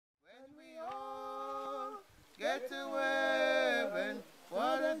get to heaven.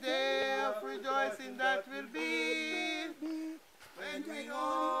 What a day of rejoicing that will be when we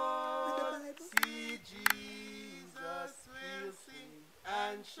all see Jesus. We'll sing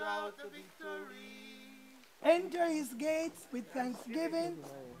and shout the victory. Enter his gates with thanksgiving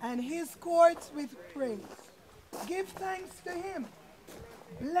and his courts with praise. Give thanks to him.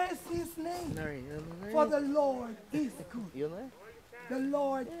 Bless his name. For the Lord is good. The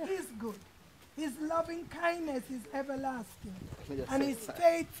Lord is good. His loving kindness is everlasting, and his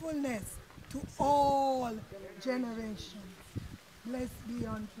faithfulness to all generations. Blessed be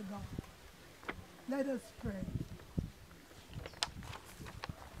unto God. Let us pray.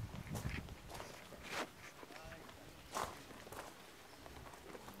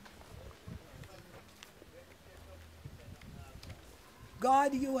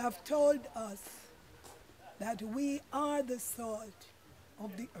 God, you have told us that we are the salt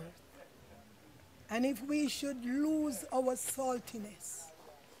of the earth. And if we should lose our saltiness,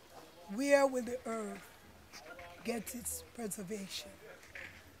 where will the earth get its preservation?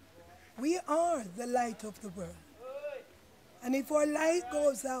 We are the light of the world. And if our light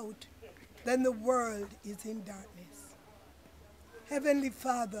goes out, then the world is in darkness. Heavenly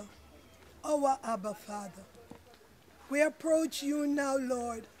Father, our Abba Father, we approach you now,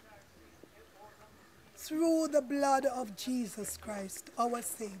 Lord, through the blood of Jesus Christ, our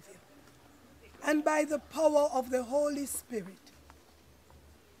Savior, and by the power of the Holy Spirit.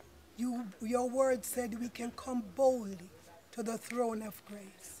 Your word said we can come boldly to the throne of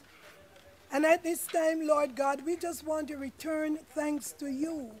grace. And at this time, Lord God, we just want to return thanks to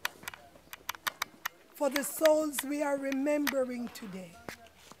you for the souls we are remembering today.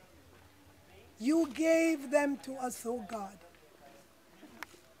 You gave them to us, oh God.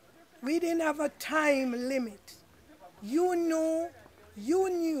 We didn't have a time limit. You knew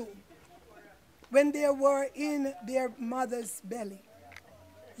when they were in their mother's belly.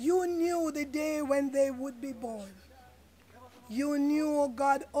 You knew the day when they would be born. You knew, oh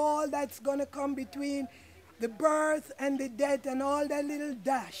God, all that's going to come between the birth and the death and all that little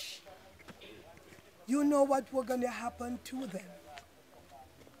dash. You know what was going to happen to them.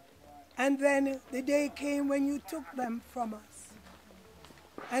 And then the day came when you took them from us.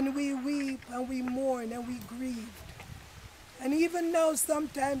 And we weep and we mourn and we grieve. And even now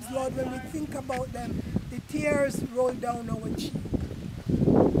sometimes, Lord, when we think about them, the tears roll down our cheek.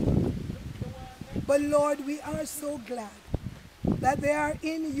 But Lord, we are so glad that they are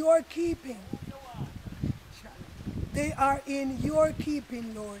in your keeping. They are in your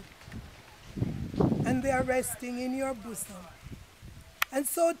keeping, Lord. And they are resting in your bosom. And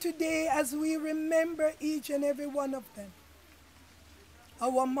so today, as we remember each and every one of them,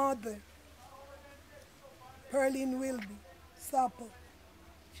 our mother, Pearline Whilby, Sappo,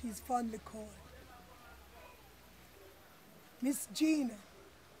 she's fondly called. Miss Gina,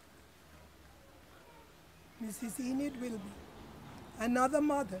 Mrs. Enid Whilby, another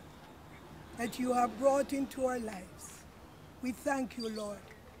mother that you have brought into our lives. We thank you, Lord.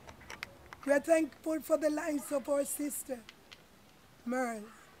 We are thankful for the lives of our sister, Merle,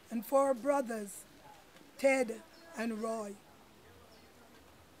 and for our brothers, Ted and Roy.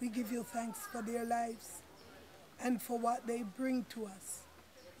 We give you thanks for their lives and for what they bring to us.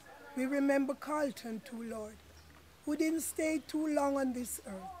 We remember Carlton too, Lord, who didn't stay too long on this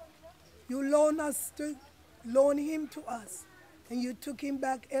earth. You loaned him to us, and you took him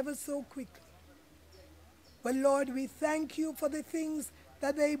back ever so quickly. But Lord, we thank you for the things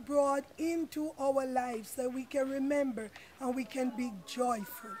that they brought into our lives that we can remember and we can be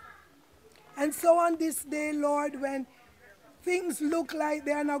joyful. And so on this day, Lord, when things look like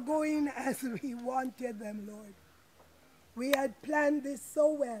they are not going as we wanted them, Lord, we had planned this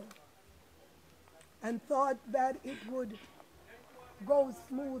so well and thought that it would go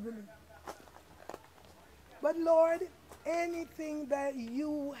smoothly. But Lord, anything that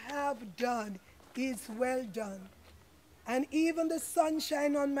you have done is well done. And even the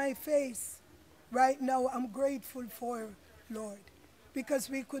sunshine on my face right now, I'm grateful for, Lord, because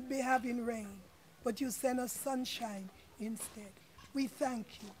we could be having rain, but you sent us sunshine instead. We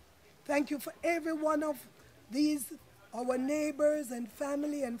thank you. Thank you for every one of these, our neighbors and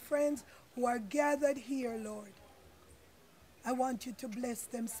family and friends who are gathered here, Lord. I want you to bless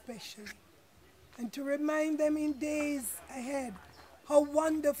them specially and to remind them in days ahead how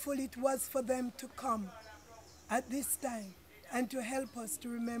wonderful it was for them to come at this time and to help us to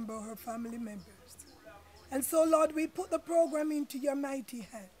remember our family members. And so, Lord, we put the program into your mighty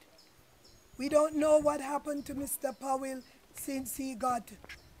hand. We don't know what happened to Mr. Powell since he got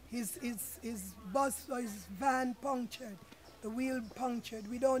his bus or his van punctured. the wheel punctured.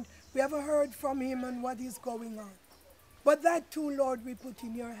 We haven't heard from him and what is going on. But that too, Lord, we put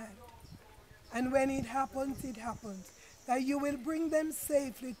in your hand. And when it happens, that you will bring them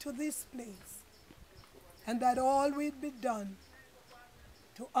safely to this place. And that all will be done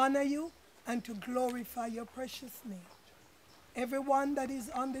to honor you and to glorify your precious name. Everyone that is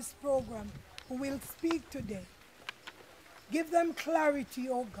on this program who will speak today, give them clarity,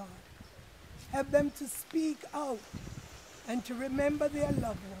 oh God. Help them to speak out and to remember their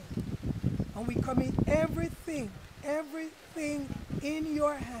loved one. And we commit everything in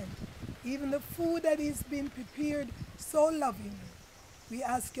your hand, even the food that is being prepared so lovingly. We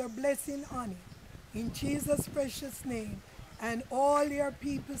ask your blessing on it. In Jesus' precious name. And all your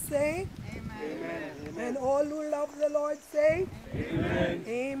people say, Amen. Amen. And all who love the Lord say, Amen.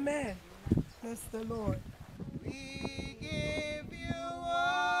 Amen. Bless the Lord. We give you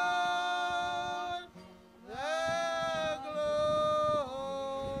all the glory.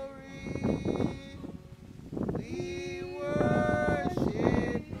 We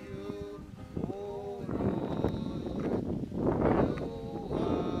worship you, O Lord. You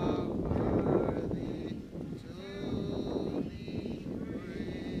are worthy to be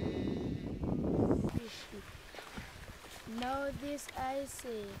praised. Now this I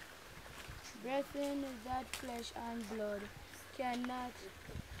say, brethren, that flesh and blood cannot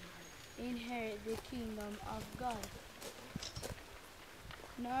inherit the kingdom of God,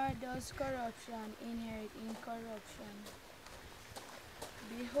 nor does corruption inherit incorruption.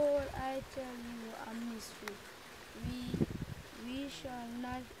 Behold, I tell you a mystery. We shall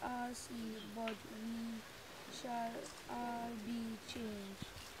not all see, but we shall all be changed.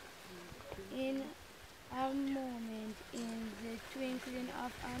 In a moment, in the twinkling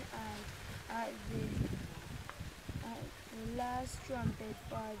of an eye, at the last trumpet,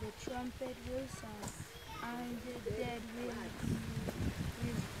 for the trumpet will sound, and the dead will be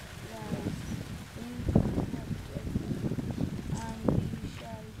raised incorruptible, and we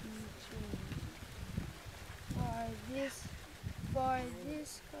shall be changed. For this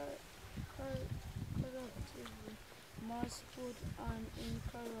corruptible must put on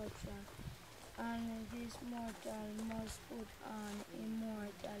incorruption, and this mortal must put on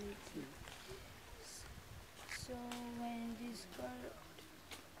immortality. So when this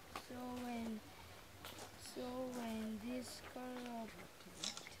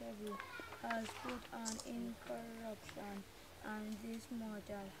corruptible has put on incorruption, and this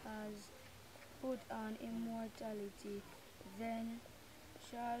mortal has put on immortality, then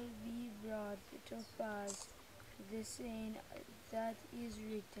shall be brought to pass the saying that is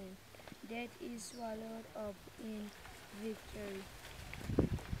written, death is swallowed up in victory.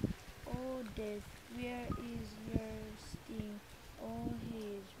 O death, where is your sting? O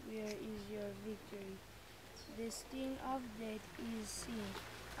Hades, where is your victory? The sting of death is sin,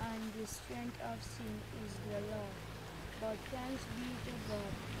 and the strength of sin is the law. But thanks be to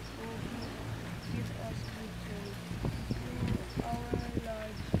God, who gives us victory through our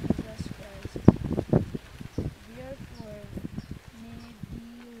Lord Jesus Christ. Therefore, may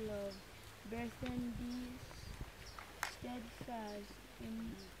beloved brethren be steadfast,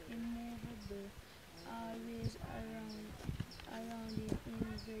 immovable, always abounding in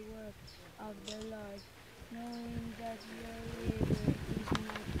the work of the Lord, knowing that your labor is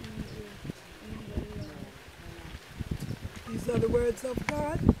not in vain in the Lord. These are the words of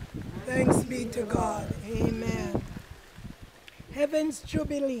God. Thanks be to God. Amen. Heaven's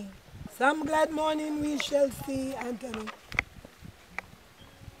Jubilee. Some glad morning we shall see, Anthony.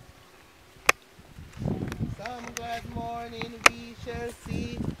 Some glad morning we shall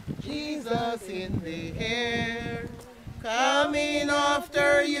see Jesus in the air, coming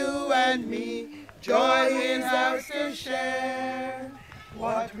after you and me, joy is ours to share.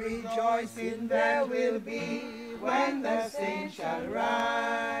 What rejoicing there will be when the saints shall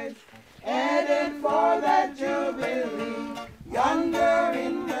rise, headed for that jubilee yonder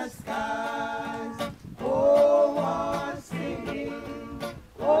in the skies. Oh, what singing,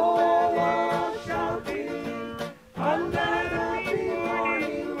 oh, what shouting, on that happy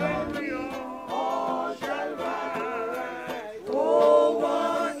morning when we all shall rise. Oh,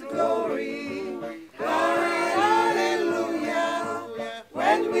 what glory, hallelujah,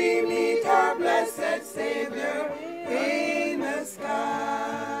 when we meet our blessed Savior in the skies.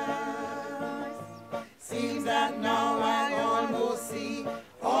 Seems that now I almost see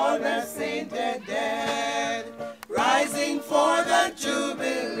all the sainted dead, rising for the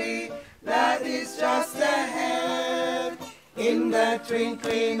jubilee that is just ahead. In the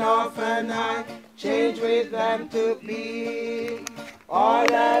twinkling of an eye, change with them to be all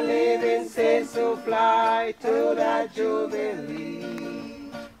the living saints to fly to the Jubilee.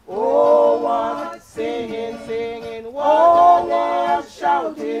 Oh, what singing, singing, what a day of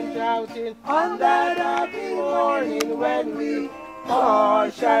shouting, shouting, on that happy morning when we all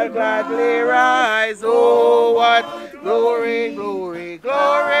shall gladly rise. Oh, what glory, glory,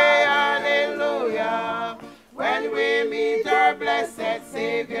 glory, hallelujah, when we meet our blessed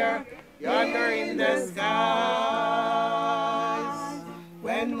Savior yonder in the skies.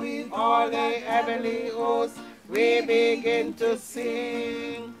 When with all the heavenly hosts we begin to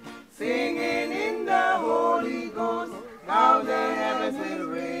sing, singing in the Holy Ghost, now the heavens will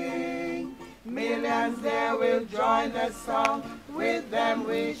ring. Millions there will join the song, with them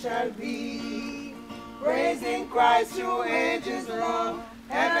we shall be, praising Christ through ages long,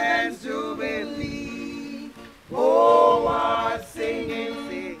 heaven's jubilee. Oh, what singing,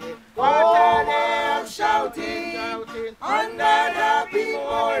 singing, what a day of shouting, shouting, on that happy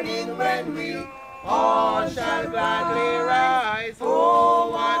morning when we all shall gladly rise. Oh,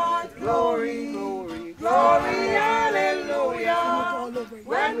 what glory, glory, glory, hallelujah,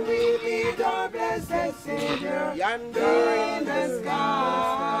 when we meet our blessed Savior yonder in the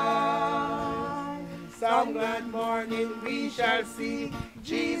sky. Some glad morning we shall see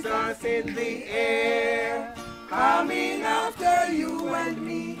Jesus in the air, coming after you and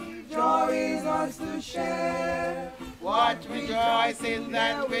me, joy is ours to share. What rejoicing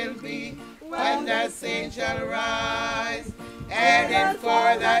that will be when the saints shall rise, headed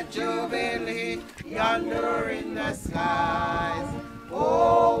for that jubilee yonder in the skies.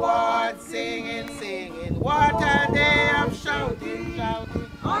 Oh, what singing, singing, what a day of shouting, shouting,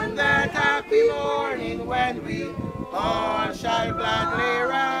 on that happy morning when we all shall gladly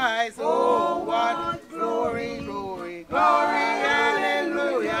rise. Oh, what glory, glory, glory,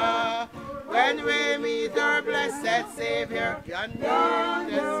 hallelujah, when we meet our blessed Savior yonder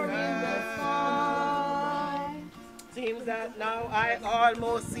in the sky. Seems that now I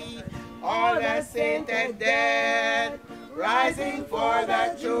almost see all the sainted dead, rising for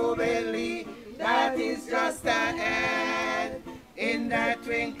the jubilee that is just ahead. In the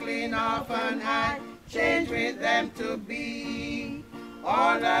twinkling of an eye, change with them to be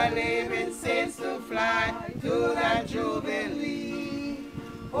all the living saints to fly to the jubilee.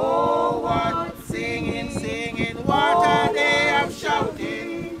 Oh, what singing, singing, what a day of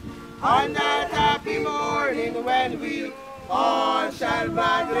shouting, on that happy morning when we all shall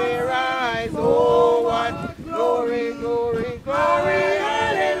gladly rise. Oh, what glory, glory, glory,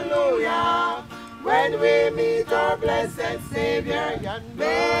 hallelujah, when we meet our blessed Savior yonder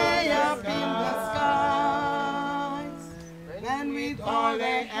up in the skies. When with all the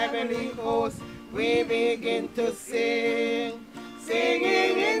heavenly hosts we begin to sing,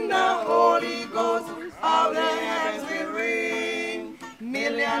 singing in the Holy Ghost, how the heavens will ring.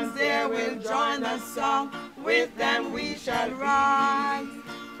 Millions there will join the song, with them we shall rise,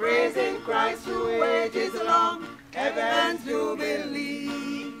 praising Christ through ages long, heaven's jubilee.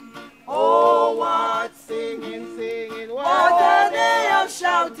 Oh, what singing, singing, what a day of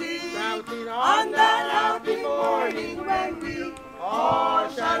shouting, shouting, on that happy morning when we all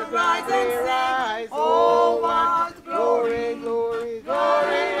shall rise and sing. Oh, what glory, glory,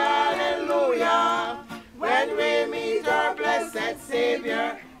 glory, hallelujah, when we meet our blessed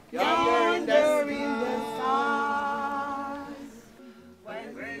Savior yonder in the skies. When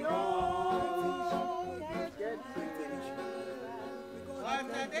we all get what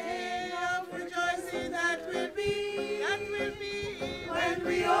a day of rejoicing that will be, when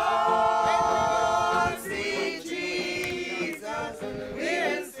we all see Jesus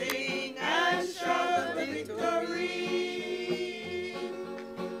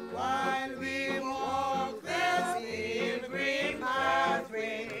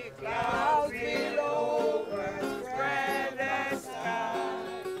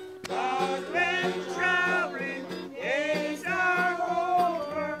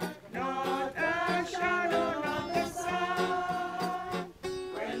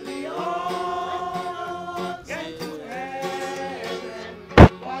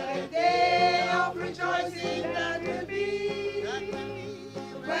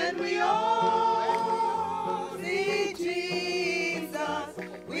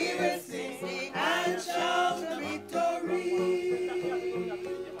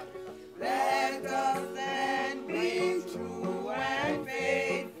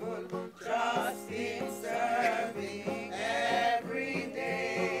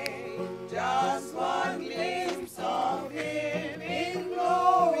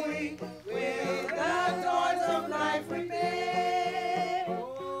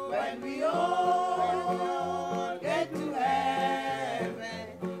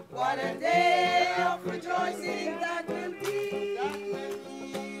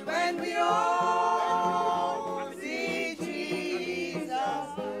we all see Jesus,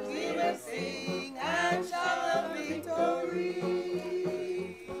 we will sing and shout of victory.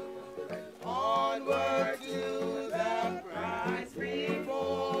 Onward to the prize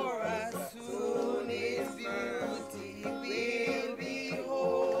before us, soon His beauty we'll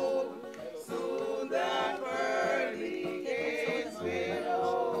behold. Soon the pearly gates will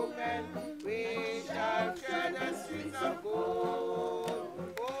open, we shall tread the streets of gold.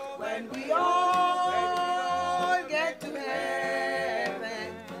 Oh, when we all get to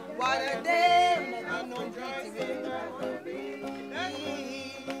heaven, what a day, and no rejoicing that will be.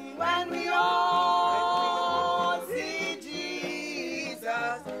 When we all see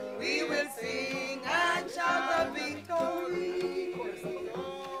Jesus, we will sing and shout the victory.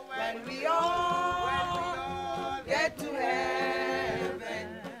 When we all get to heaven,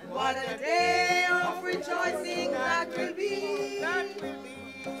 what a day of rejoicing that will be.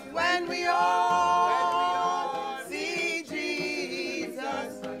 When we all see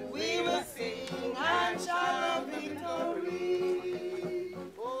Jesus, we will sing and shout the victory.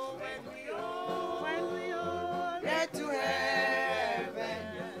 Oh, when we all get to heaven,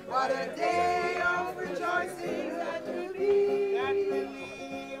 what a day of rejoicing that will be.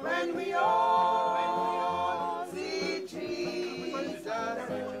 When we all see Jesus,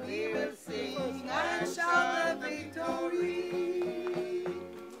 we will sing and shout the victory.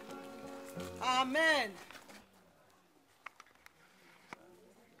 Amen.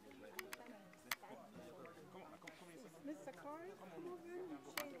 Mr. Corey, come over and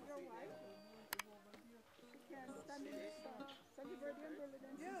shake your wife. She can't stand in the sun. Celebrate the umbrella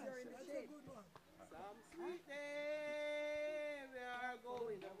then since you're in the shade. Some sweet day we are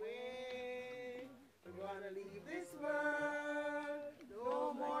going away. We're gonna leave this world,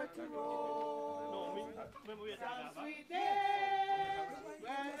 no more to roam. Some sweet day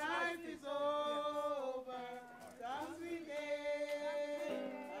when life is over. Some sweet day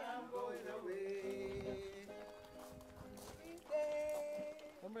I'm going away. Sweet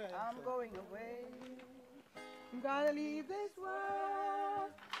day I'm going away. I'm gonna leave this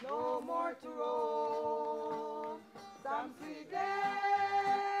world, no more to roam. Some sweet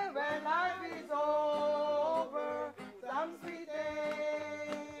day when life is over. Some sweet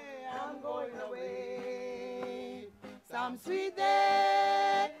day I'm going away. Some sweet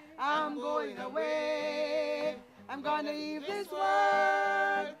day I'm going away. I'm gonna leave this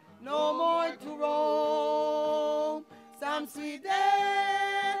world, no more to roam. Some sweet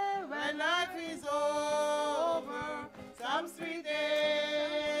day when life is over. Some sweet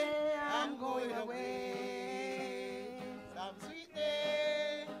day I'm going away. Some sweet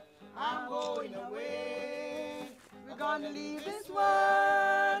day I'm going away. We're gonna leave this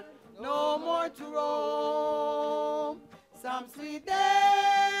world, no more to roam. Some sweet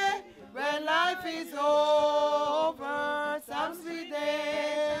day when life is over. Some sweet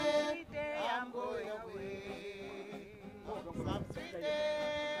day I'm going away. Some sweet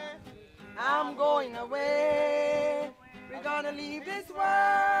day I'm going away. We're gonna leave this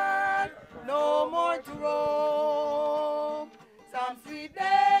world, no more to roam. Some sweet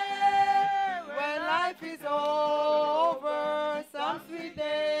day when life is over. Some sweet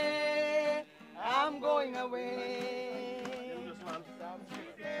day I'm going away. Some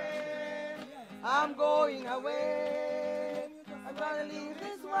sweet day I'm going away. I'm gonna leave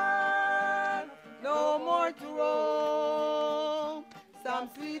this world, no more to roam. Some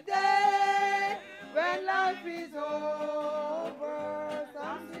sweet day when life is over.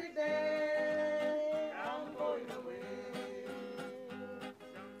 Some sweet day I'm going away.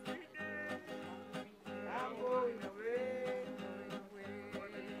 I'm going away.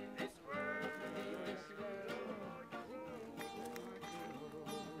 This world.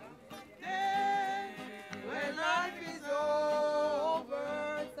 Day when life is over.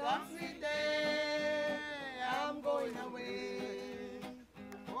 Some sweet day I'm going away.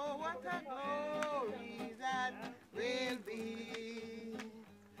 Oh, what a glory that will be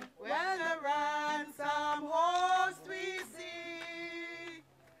when the ransom host we see.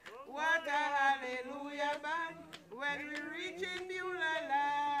 What a hallelujah band when we reach in Beulah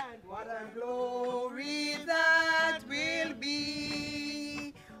land. What a glory that will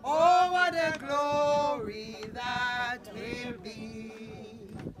be. Oh, what a glory that will be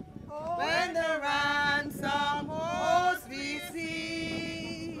when the ransom host we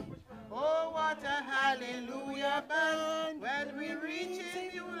see. Oh, what a hallelujah band when we reach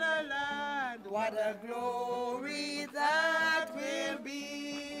in Beulah land. What a glory that will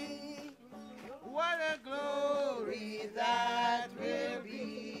be. What a glory that will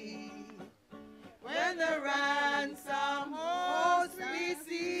be when the ransom host we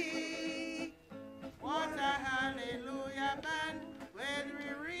see.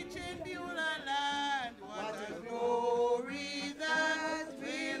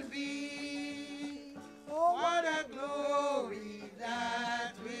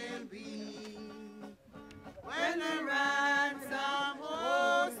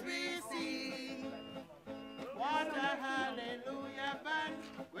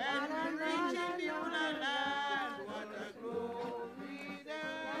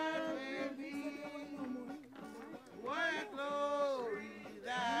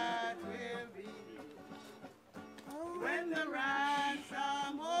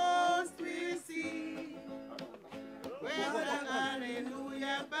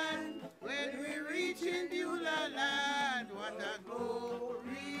 reaching Beulah land. What a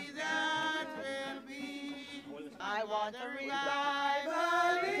glory that will be. I want a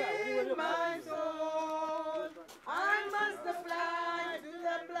revival in my soul. I must fly to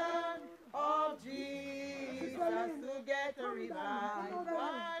the blood of Jesus to get a revival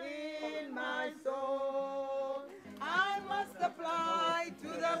in my soul. I must fly to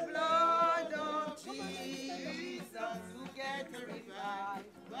the blood of Jesus to get a revival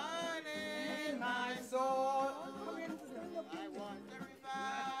in my soul. I want a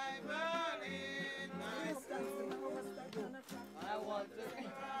revival in my soul. I want a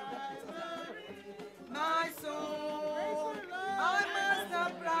revival in my soul. I must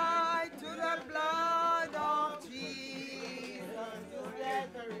apply to the blood of Jesus to get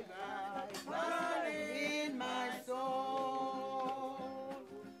a revival in my soul.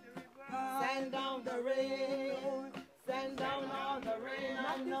 Send down the rain, send down all the rain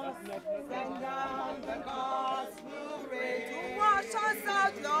on us, send down the gospel rain to wash us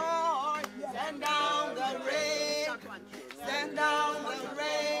out, Lord. Send down the rain, send down the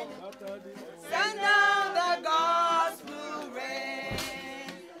rain, send down the gospel rain.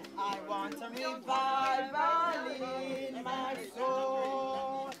 I want a revival in my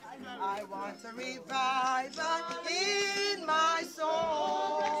soul. I want a revival in my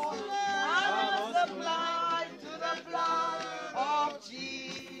soul. I must apply to the blood of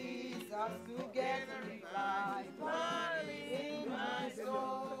Jesus to get a revival in my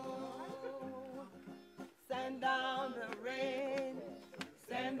soul. Send down the rain,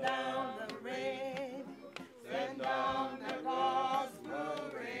 send down the rain, send down the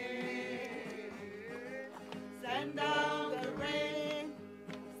gospel rain. Send down the rain,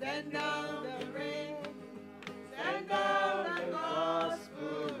 send down the rain, send down the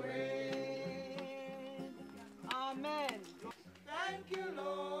gospel rain. Amen. Thank you,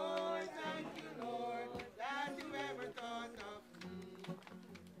 Lord, that you ever thought of me.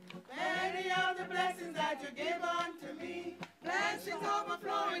 Many are the blessings that you give unto me, blessings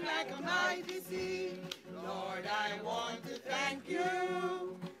overflowing like a mighty sea. Lord, I want to thank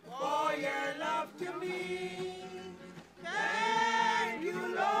you for your love to me. Thank you,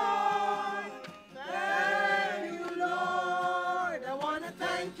 Lord. Thank you, Lord. I want to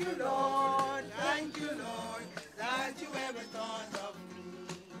thank you, Lord. Thank you, Lord, that you ever thought of me.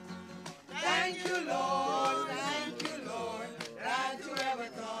 Thank you, Lord. Thank you, Lord, that you ever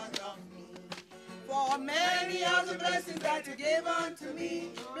thought of me. For many are the blessings that you gave unto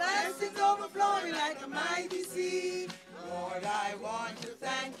me, blessings overflowing like a mighty sea. Lord, I want to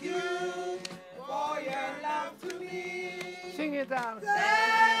thank you for your love to me. Sing it out.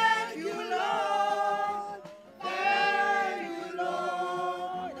 Thank you, Lord. Thank you,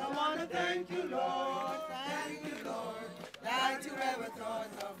 Lord. I want to thank you, Lord. Thank you, Lord, that you ever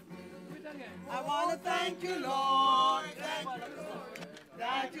thought of me. I want to thank you, Lord. Thank you, Lord,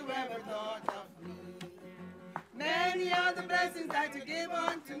 that you ever thought of me. Many are the blessings that you give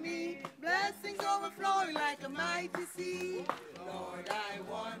unto me, blessings overflowing like a mighty sea. Lord, I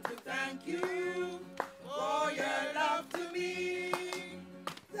want to thank you for your love to me.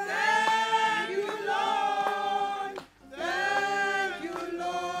 Thank you, Lord. Thank you,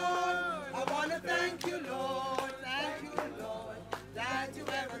 Lord. I want to thank you, Lord. Thank you, Lord, that you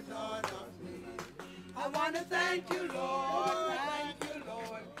ever thought of me. I want to thank you, Lord. Thank you,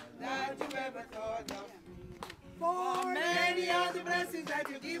 Lord, that you ever thought of me. For many are the blessings that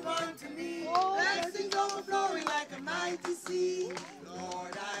you give unto me, blessings overflowing like a mighty sea.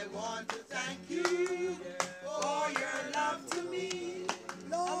 Lord, I want to thank you for your love to me.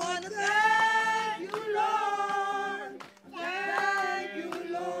 I want to thank you, Lord. Thank you,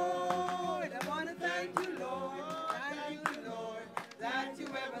 Lord. I want to thank you, Lord. Thank you, Lord, that you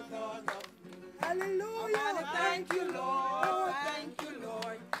ever thought of me. Hallelujah. I want to thank you, Lord. Thank you,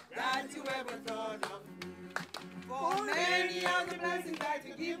 Lord, that you ever thought of me. For many are the blessings that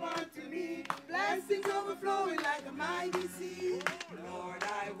you give unto me, blessings overflowing like a mighty sea. Lord,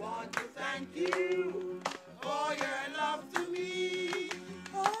 I want to thank you for your love to me.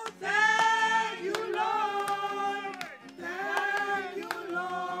 Oh, thank you, Lord. Thank you,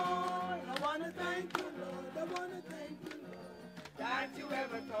 Lord. I want to thank you, Lord. I want to thank you, Lord, that you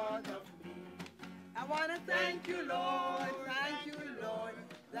ever thought of me. I want to thank you, Lord. Thank you, Lord,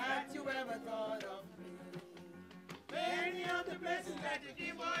 that you ever thought of me. Many are the blessings that you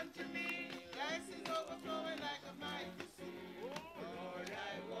give unto me, blessings overflowing like a mighty sea. Lord,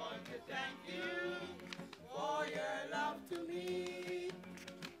 I want to thank you for your love to me.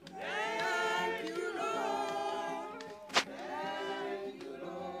 Thank you, Lord. Thank you,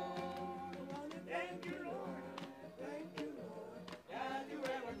 Lord. Thank you, Lord. Thank you, Lord, that you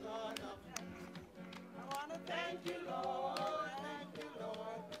ever thought of me.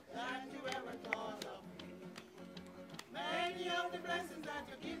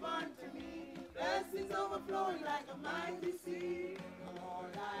 overflowing like a mighty sea.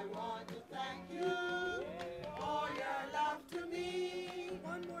 Lord, I want to thank you for your love to me.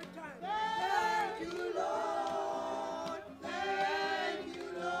 One more time. Thank you, Lord. Thank you,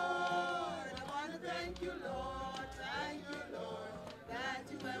 Lord. I want to thank you, Lord. Thank you, Lord, that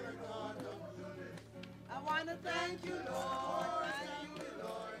you ever thought of me. I want to thank you, Lord. Thank you,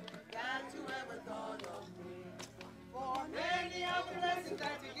 Lord, that you ever thought of me. For many are the blessings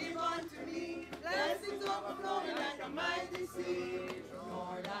that you give unto me, blessings overflowing like a mighty sea.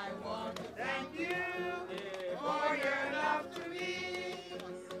 Lord, I want to thank you for your love to me.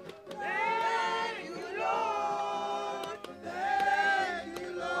 Thank you, Lord. Thank you,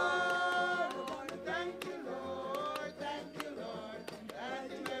 Lord. I want to thank you, Lord. Thank you, Lord, that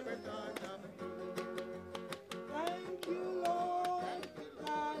you ever thought of me. Thank you, Lord.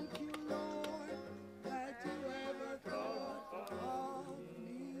 Thank you, Lord, that you ever thought of me.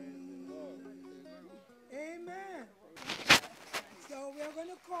 Amen. So we're going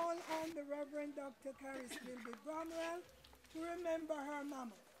to call on the Reverend Dr. Caris Whilby Bromwell to remember her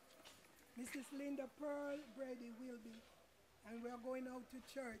mama, Mrs. Linda Pearl Brady Whilby. And we're going out to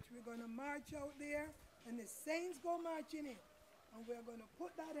church. We're going to march out there, and the saints go marching in. And we're going to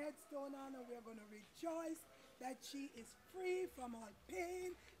put that headstone on, and we're going to rejoice that she is free from all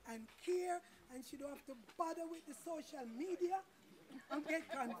pain and care, and she don't have to bother with the social media and get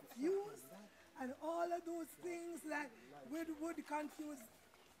confused and all of those things that would confuse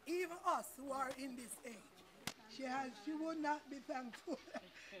even us who are in this age. She would not be thankful.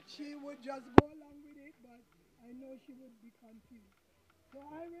 She would just go along with it, but I know she would be confused. So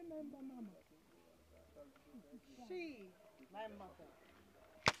I remember Mama. She, my mother,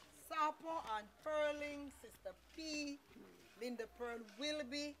 Sapo and Pearling, Sister P, Linda Pearl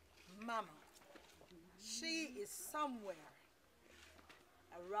Whilby, Mama. She is somewhere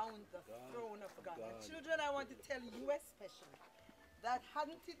around the throne of God. And children, I want to tell you especially that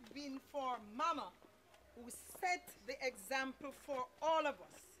hadn't it been for Mama, who set the example for all of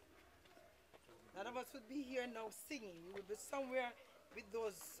us, none of us would be here now singing. We would be somewhere with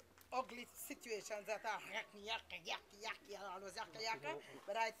those ugly situations that are yakky, yakky, yakky, yakky, and all those yakka, yakka.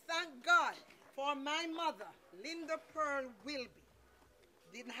 But I thank God for my mother, Linda Pearl Whilby.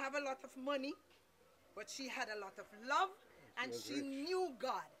 Didn't have a lot of money, but she had a lot of love, and she knew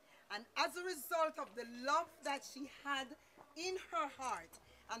God. And as a result of the love that she had in her heart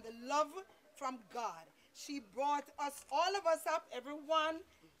and the love from God, she brought us, all of us up, everyone.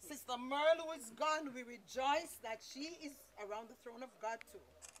 Sister Merle, who is gone, we rejoice that she is around the throne of God too.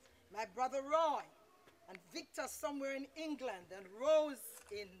 My brother Roy and Victor somewhere in England, and Rose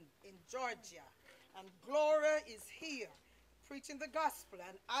in Georgia, and Gloria is here preaching the gospel,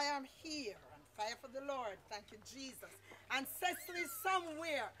 and I am here on fire for the Lord. Thank you, Jesus. And Cecily is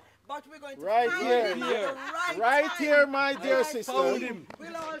somewhere, but we're going to find him at the right time. Here, my dear sister.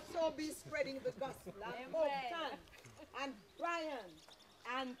 We'll also be spreading the gospel. And Tan and Brian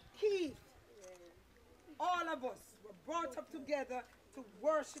and Keith, all of us were brought up together to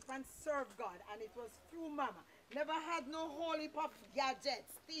worship and serve God, and it was through Mama. Never had no holy pop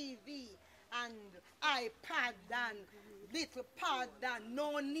gadgets, TV and iPad and little pad and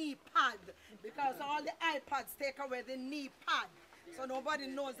no knee pad, because all the iPads take away the knee pad, so nobody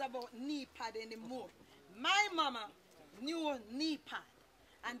knows about knee pad anymore. My mama knew knee pad,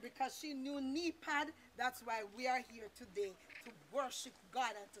 and because she knew knee pad, that's why we are here today to worship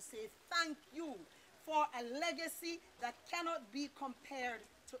God and to say thank you for a legacy that cannot be compared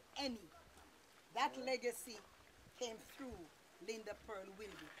to any. That legacy came through Linda Pearl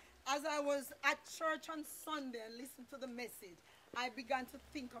Whilby. As I was at church on Sunday and listened to the message, I began to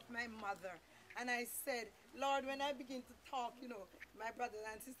think of my mother. And I said, Lord, when I begin to talk, you know, my brother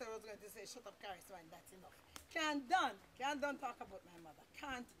and sister was going to say, shut up, Caris, that's enough. Can't done talk about my mother.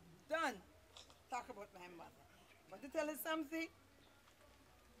 Can't done talk about my mother. But to tell you something,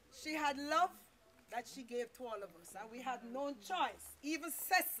 she had love that she gave to all of us, and we had no choice. Even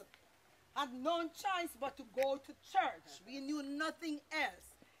Cecil had no choice but to go to church. We knew nothing else.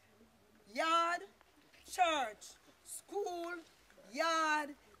 Yard, church, school, yard,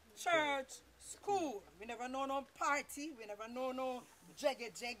 church, school. We never know no party. We never know no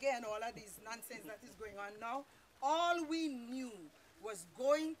jagge and all of this nonsense that is going on now. All we knew was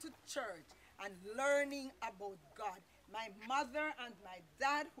going to church and learning about God. My mother and my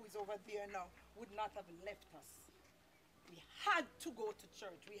dad, who is over there now, would not have left us. We had to go to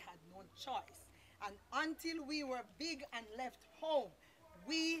church. We had no choice. And until we were big and left home,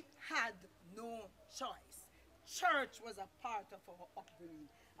 we had no choice. Church was a part of our upbringing.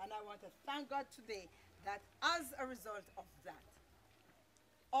 And I want to thank God today that as a result of that,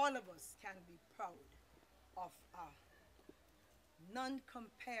 all of us can be proud of a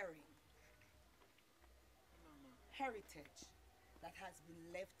non-comparing heritage that has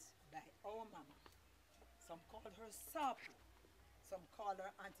been left by our mama. Some call her Sapu, some call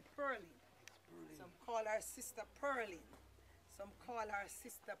her Auntie Pearline, some call her Sister Pearline, some call her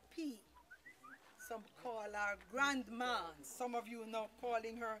Sister P, some call her Grandma, some of you now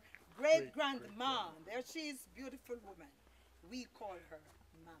calling her Great-Grandma. There she is, beautiful woman. We call her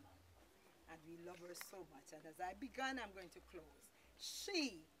Mama, and we love her so much. And as I began, I'm going to close.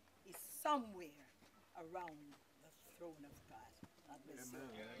 She is somewhere around the throne of God. God bless you.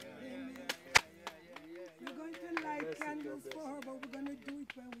 We're going to light candles for her, but we're going to do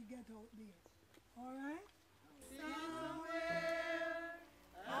it when we get out there. All right? Somewhere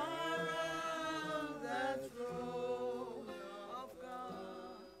around the throne of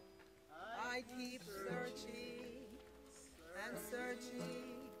God, I keep searching and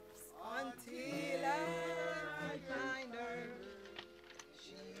searching until I find her.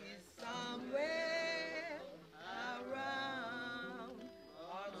 She's somewhere around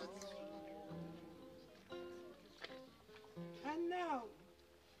our throne. And now,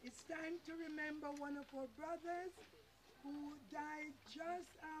 it's time to remember one of our brothers who died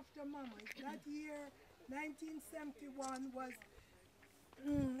just after Mama. That year, 1971, was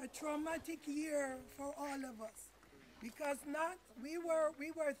a traumatic year for all of us, because we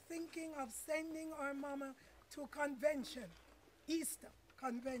were thinking of sending our mama to convention, Easter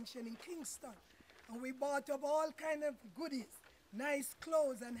convention in Kingston, and we bought up all kind of goodies, nice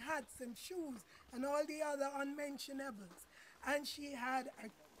clothes and hats and shoes and all the other unmentionables, and she had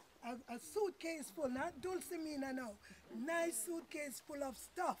a suitcase full, not Dulcimina now, nice suitcase full of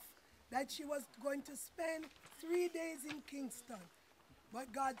stuff that she was going to spend 3 days in Kingston.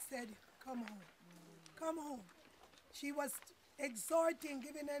 But God said, come home, come home. She was exhorting,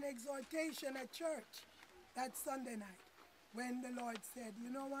 giving an exhortation at church that Sunday night when the Lord said, you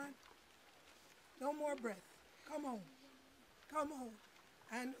know what? No more breath. Come home. Come home.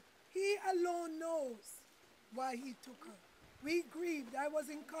 And He alone knows why He took her. We grieved. I was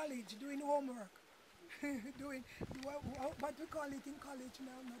in college doing homework. doing what we call it in college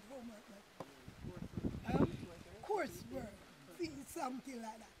now, not homework, but coursework. Something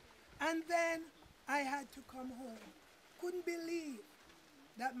like that. And then I had to come home. Couldn't believe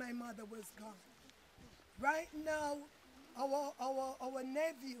that my mother was gone. Right now, our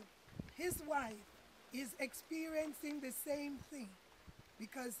nephew, his wife, is experiencing the same thing.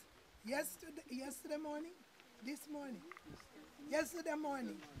 Because yesterday morning,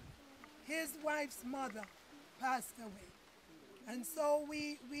 his wife's mother passed away. And so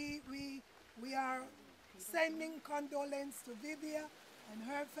we are sending condolence to Vivia and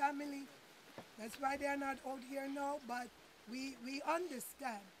her family. That's why they are not out here now, but we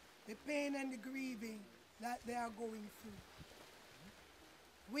understand the pain and the grieving that they are going through.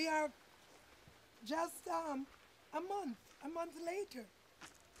 We are just a month later,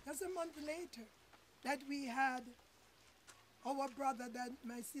 that we had our brother that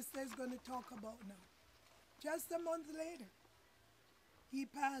my sister is going to talk about now. Just a month later, he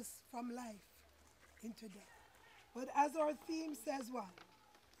passed from life into death. But as our theme says what?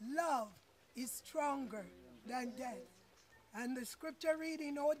 Love is stronger than death. And the scripture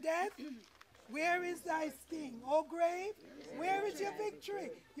reading, O death, where is thy sting? O grave, where is your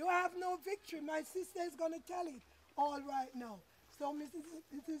victory? You have no victory. My sister is going to tell it all right now. So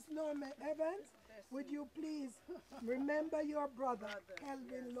Mrs. Norma Evans, would you please remember your brother,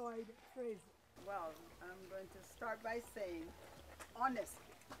 Kelvin Lloyd Fraser? Well, I'm going to start by saying, honestly,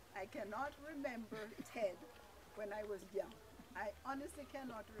 I cannot remember Ted when I was young. I honestly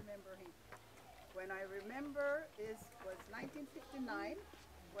cannot remember him. When I remember was 1959,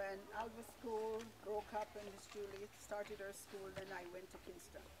 when Alva School broke up and Miss Julie started her school, then I went to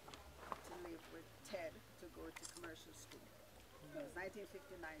Kingston to live with Ted to go to commercial school. It was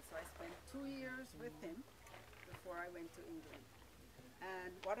 1959, so I spent 2 years with him before I went to England.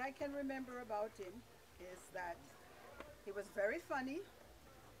 And what I can remember about him is that he was very funny,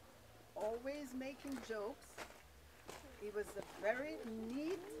 always making jokes. He was a very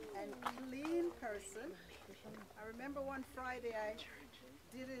neat and clean person. I remember one Friday I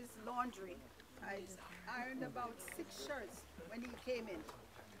did his laundry. I ironed about 6 shirts when he came in.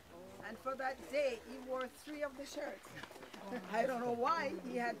 And for that day, he wore 3 of the shirts. I don't know why.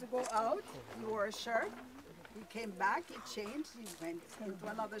 He had to go out. He wore a shirt. He came back, he changed, he went into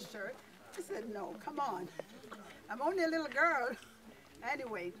another shirt. I said, no, come on. I'm only a little girl.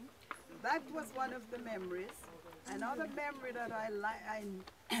 Anyway, that was one of the memories. Another memory that I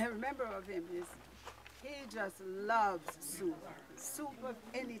remember of him is he just loves soup. Soup of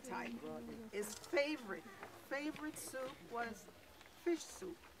any type. His favorite favorite soup was fish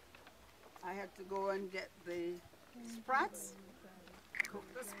soup. I had to go and get the sprats, cook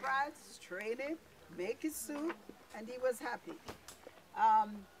the sprats, strain it, make his soup, and he was happy.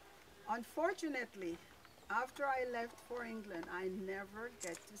 Unfortunately, after I left for England, I never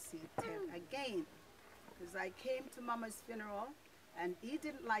get to see Ted again because I came to Mama's funeral and he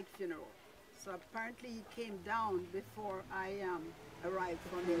didn't like funeral. So apparently he came down before I arrived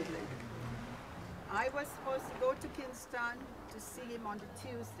from England. I was supposed to go to Kingston to see him on the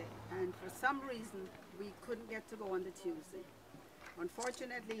Tuesday, and for some reason we couldn't get to go on the Tuesday.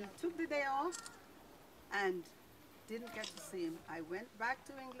 Unfortunately, he took the day off and didn't get to see him. I went back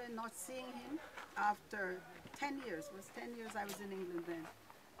to England not seeing him after 10 years. It was 10 years I was in England then,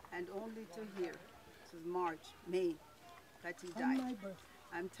 and only to hear, this was March, May, that he died. On my birthday.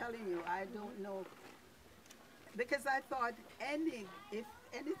 I'm telling you, I don't know, because I thought if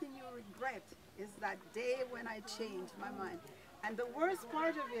anything you regret is that day when I changed my mind. And the worst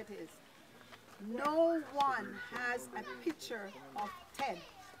part of it is, no one has a picture of Ted.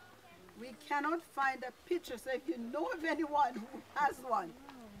 We cannot find a picture, so if you know of anyone who has one,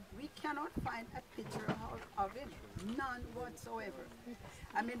 we cannot find a picture of him, none whatsoever.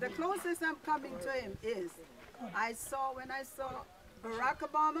 I mean, the closest I'm coming to him is, when I saw Barack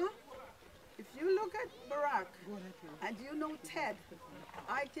Obama, if you look at Barack and you know Ted,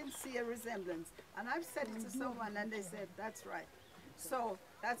 I can see a resemblance. And I've said it to someone and they said, that's right. So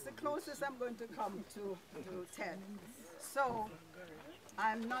that's the closest I'm going to come to Ted. So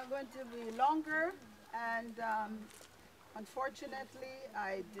I'm not going to be longer, and unfortunately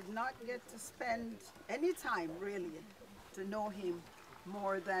I did not get to spend any time really to know him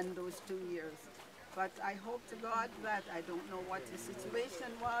more than those 2 years. But I hope to God that I don't know what his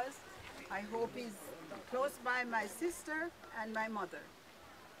situation was. I hope he's close by my sister and my mother.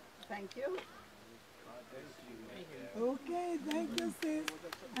 Thank you. Okay, thank you, sis.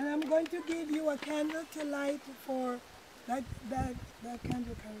 And I'm going to give you a candle to light for that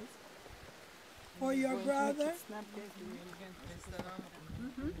candle carries. For your brother.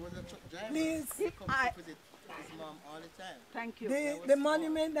 Please. His mom all the time. Thank you. The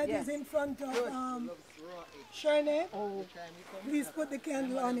monument that is in front of Shernay, please put the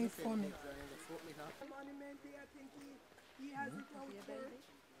candle on it for me. The monument there, I think he has it out church.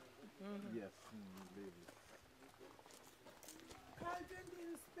 Yes, Carlton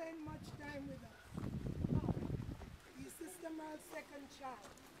didn't spend much time with us. His sister Merle's second child.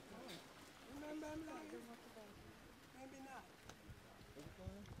 Remember him, like? Maybe not.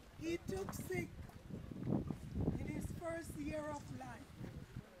 He took sick in his first year of life.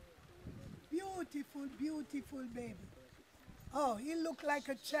 Beautiful, beautiful baby. Oh, he looked like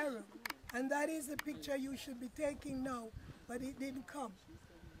a cherub. And that is the picture you should be taking now, but it didn't come.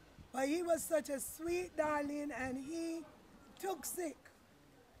 But he was such a sweet darling, and he took sick.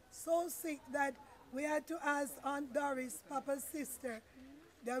 So sick that we had to ask Aunt Doris, Papa's sister,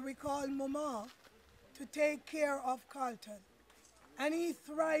 that we call Mama, to take care of Carlton. And he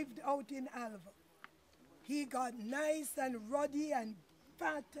thrived out in Alva. He got nice and ruddy and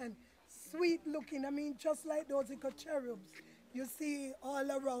fat and sweet looking. I mean, just like those little cherubs you see all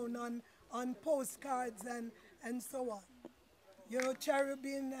around on postcards and so on. You know,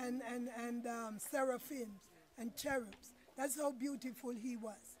 cherubim and seraphims and cherubs. That's how beautiful he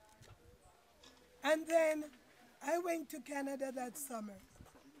was. And then I went to Canada that summer.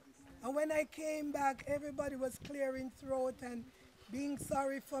 And when I came back, everybody was clearing throat and being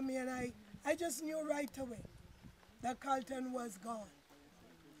sorry for me. And I just knew right away that Carlton was gone.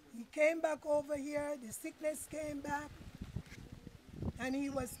 He came back over here, the sickness came back, and he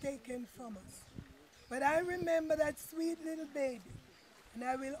was taken from us. But I remember that sweet little baby, and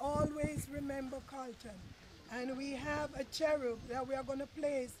I will always remember Carlton. And we have a cherub that we are going to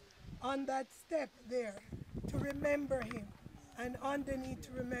place on that step there to remember him, and underneath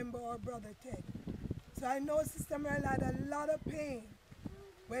to remember our brother Ted. So I know Sister Merle had a lot of pain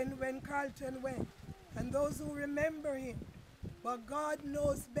when Carlton went, and those who remember him. But God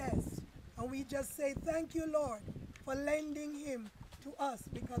knows best, and we just say thank you, Lord, for lending him to us,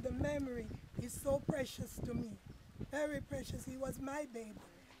 because the memory is so precious to me. Very precious. He was my baby,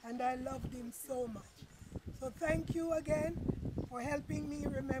 and I loved him so much. So thank you again for helping me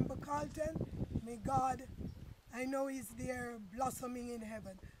remember Carlton. May God, I know he's there blossoming in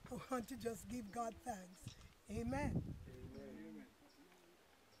heaven. I want to just give God thanks. Amen. Amen.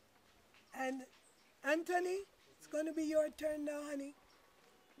 And Anthony, it's going to be your turn now, honey.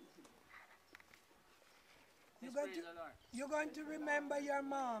 You're going to remember your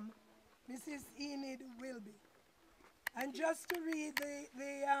mom, Mrs. Enid Whilby. And just to read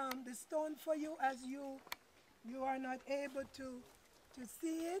the stone for you as you you are not able to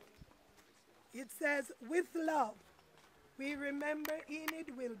see it, it says, with love, we remember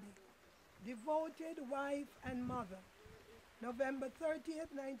Enid Whilby, devoted wife and mother, November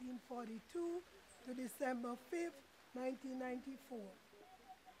 30th, 1942 to December 5th, 1994.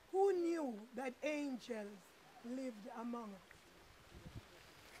 Who knew that angels lived among us?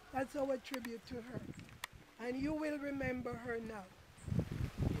 That's our tribute to her. And you will remember her now.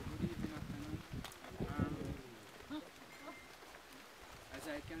 Good evening, afternoon. As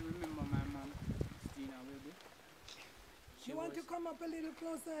I can remember my mom, Christina Whilby. You want to come up a little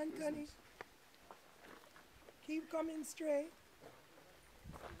closer, Anthony? Keep coming straight.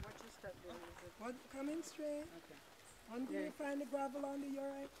 What you start doing? What, coming straight. Okay. Until you find the gravel under your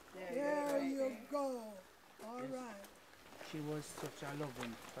right. There There you go. All right. She was such a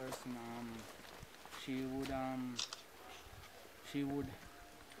loving person. She would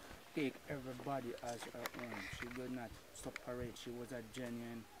take everybody as her own. She would not separate. She was a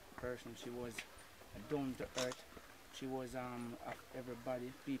genuine person. She was down to earth. She was of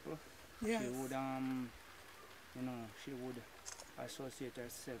everybody, people. Yes. She would she would associate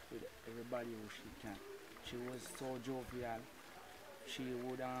herself with everybody who she can. She was so jovial. She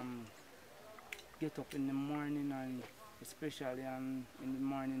would get up in the morning, and especially in the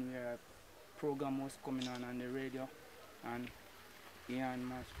morning where a program was coming on the radio, and Ian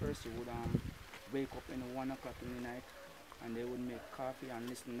March Percy would wake up in 1 o'clock in the night, and they would make coffee and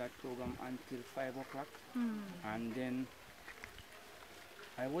listen to that program until 5 o'clock. And then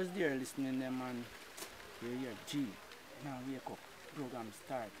I was there listening to them, and you hear, gee, now wake up, program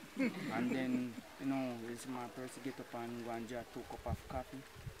start. And then, this my person get up and go and get 2 cups of coffee,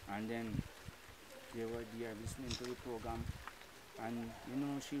 and then they were there listening to the program. And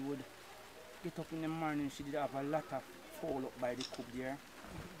she would get up in the morning. She did have a lot of fowl up by the coop there,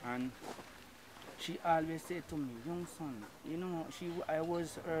 and she always said to me, young son, I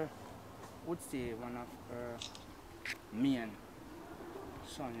was her, would say, one of her main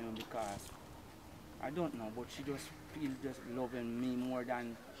son, because I don't know, but she just feels just loving me more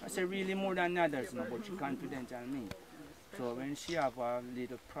than, I say really more than others, but she confident in me. So when she have a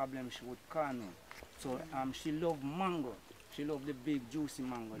little problem, she would call me. So she loved mango. She loved the big juicy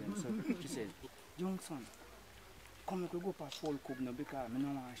mango then. So she said, young son, come we could go for full cook now, because I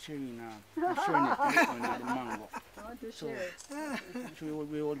don't want to share in the mango. I want to So share.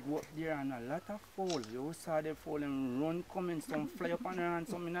 we would go up there, and a lot of fowl. We would saw the fowl and run coming, some fly up on her hand,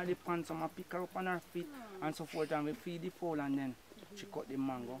 some in the pan, some pick her up on her feet and so forth, and we feed the fowl, and then she cut the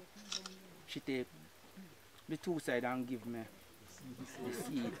mango. She take the 2 sides and give me the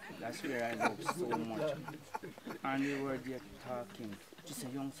seed. That's where I love so much. And we were there talking. She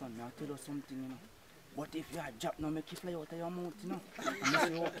said, young son, I'll tell you something, But if you are job now, make you fly out of your mouth, And I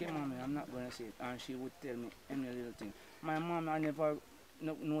say, okay, mommy, I'm not going to say it. And she would tell me any little thing. My mom, I never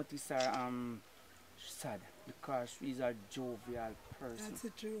noticed her sad, because she's a jovial person. That's the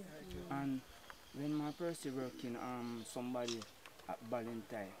truth. And when my person working somebody at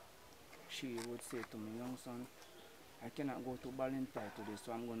Valentine, she would say to me, young son, I cannot go to Valentine today,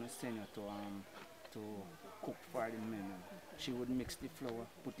 so I'm going to send you to cook for the men. She would mix the flour,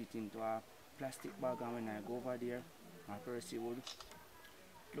 put it into a plastic bag, and when I go over there, my person would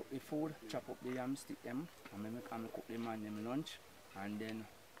cook the food, chop up the yam, stick them, and I cook the man them lunch, and then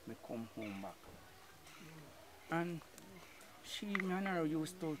I come home back. And me and her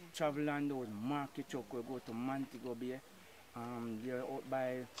used to travel on those market truck. We go to Montego Bay. They're out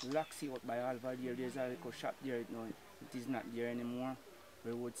by Laxi, out by Alva there. There's a little shop there. It is not there anymore.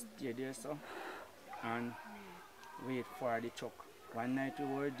 We would stay there, so, and wait for the truck. One night we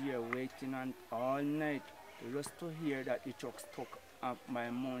were there waiting, and all night just to hear that the truck stuck up by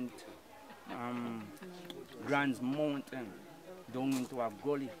Grand's Mountain down into a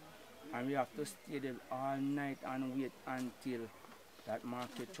gully. And we have to stay there all night and wait until that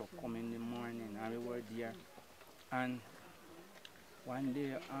market truck come in the morning. And we were there. And one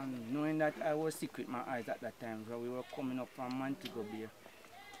day, knowing that I was sick with my eyes at that time, so we were coming up from Montego Bay.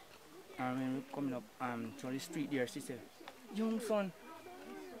 And when we were coming up to the street there, she said, young son,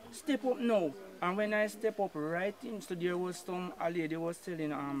 step up now. And when I step up right in, so there was a lady was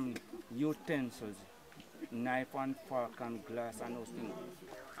selling utensils, knife and fork and glass and those things.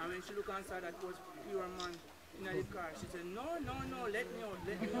 And when she looked and saw that was pure man in the car, she said, no, let me out.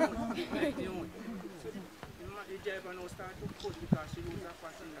 Let me out. So the driver now started to push, because she lose her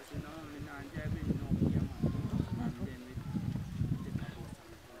passenger. She said, no, I'm not driving no here, man. And then we take a bus.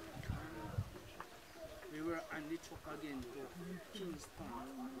 And we were on the truck again to Kingston,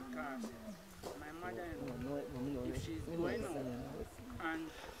 because my mother, if she's going out, and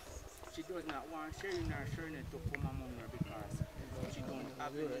she does not want sharing her surname to come among her because she don't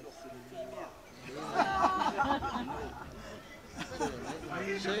have any luck with female.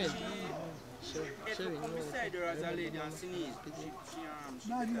 If you come beside her as a lady and sneeze, she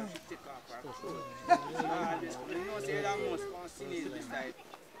take off her clothes. You know, say that most one sneeze beside.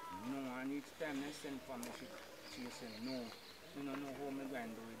 No, and each time they send for me, she say, no, you don't know how I'm going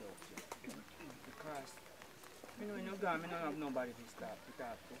to do without you. Because, you know, when you go, I don't have nobody to stop to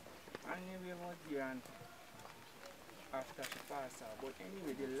talk to. And anyway, was there and after she passed out. But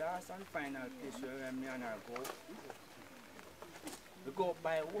anyway, the last and final place where me and her go, we go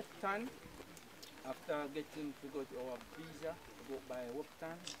by Upton. After getting to go to our visa, we go by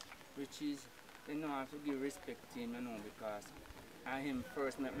Upton, which is, you know, I have to give respect to him, you know, because I him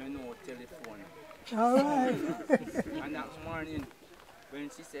first met me know telephone. All right. And that morning, when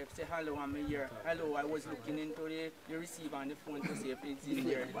she said, say hello, I'm here. Hello, I was looking into the receiver on the phone to see if it's in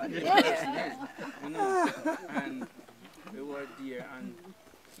there. You know, and we were there, and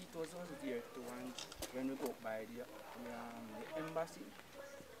it was also there too. And when we go by the embassy,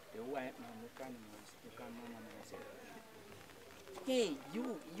 the white man, the cameraman, and said, hey,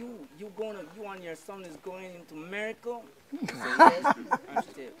 you and your son is going into America? I said, yes. And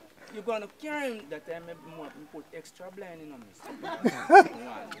she said, you're going to carry him that time, put extra blinding on me.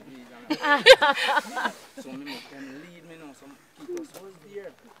 So me make them lead me now. Some Kitos was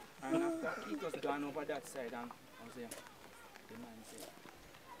there. And after Kitos gone over that side, and I was there, the man said,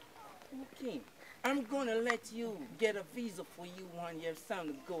 okay, I'm going to let you get a visa for you and your son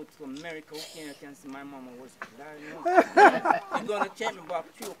to go to America. Okay, I can see my mama was lying. You're going to check me back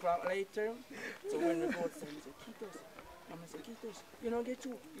 3 o'clock later. So when we go outside, he said, Kitos. Mama said, Kitos, you don't get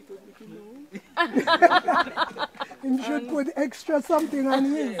you. Kitos, we can know. You should put extra something on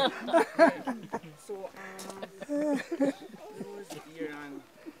him. So, we was here and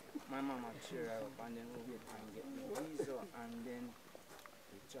my mama cheer her up and then we wait and get the visa and then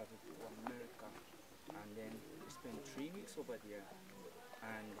we traveled to America. And then we spent 3 weeks over there.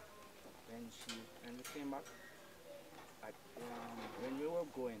 And when we came back, when we were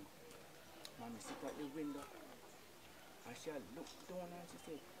going, Mommy sit at the window and she had looked down and she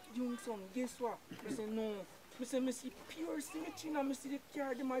said, young son, guess what? I said, no. I said, I see pure symmetry and I see the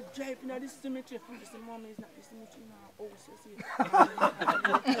car, they might drive in the symmetry. I said, Mommy, it's not the symmetry in our house, you see.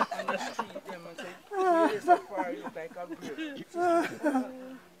 And the street them and said, where is the fire look like a grape?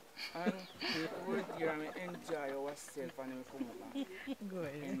 And we were there and we enjoy ourselves and then we come up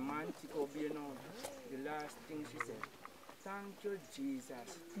and Mantico be now. The last thing she said, thank you Jesus.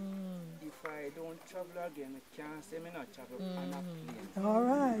 If I don't travel again, I can't say me not travel on a plane. All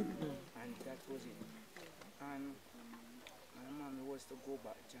right. And that was it. And my mom was to go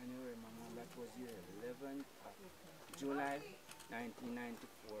back January, my mom, that was the 11th of July 1994.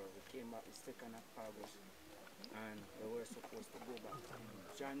 We came back the 2nd of August. And we were supposed to go back in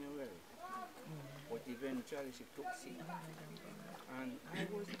January. But eventually she took sick. And I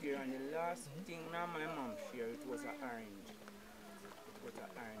was there and the last thing now my mom shared, it was an orange. It was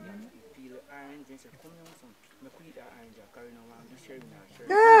an orange. And she peeled the orange and said, come here son, I could eat that orange and carry no one, be sharing our shirt.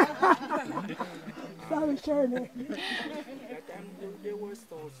 Sorry, Shirley. That time they were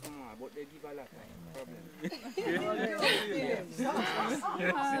so small, but they give a lot of problems.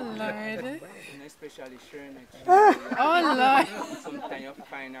 Oh Lord. And especially Shirley. Oh Lord. Sometimes you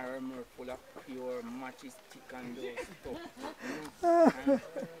find a room full of pure matches, stick and those stuff. You know? And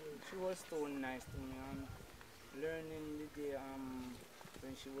she was so nice to me and learning the day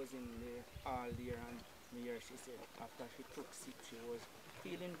when she was in the all year and here she said after she took sick she was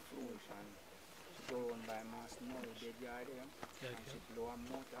feeling foolish and she go on by Mass Noel dead yard there and she blow a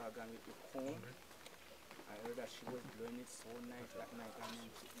motor organ with the comb. I heard that she was blowing it so nice that night and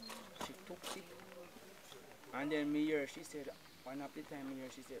then she took sick. And then me here she said, one of the time me here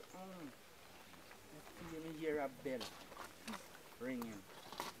she said, me hear a bell ringing.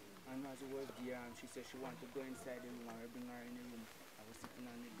 And as we was there and she said she wanted to go inside the room and I bring her in the room. I was sitting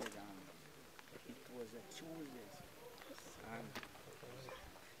on the bed and it was a Tuesday. And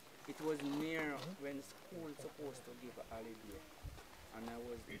it was near when school supposed to give a holiday. And I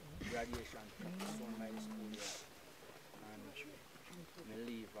was graduation soon by the school year. And I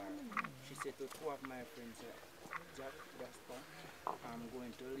leave her. She said to 2 of my friends, Jack, Jasper, I'm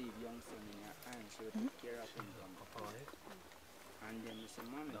going to leave young son in your hands so take care of him. And then I said,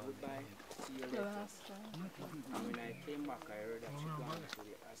 Mommy, goodbye, see you later. And when I came back, I heard that she gone to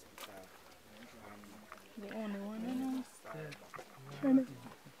the hospital. The only one I know.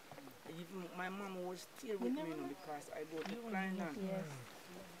 Even my mom was still with me because I go to Klein.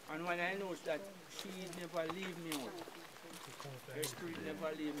 And when I noticed that she never leave me out, Her spirit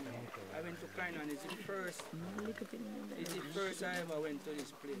never leave me. I went to Kainan. It's the first I ever went to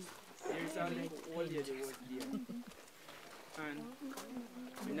this place. There's a little old lady was there. And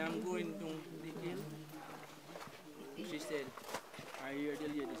when I'm going down the hill, she said, I hear the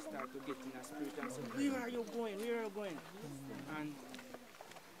lady start to get in a spirit and say, where are you going? Where are you going? And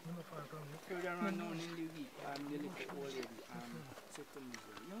further on down in the week, the little old lady said to me,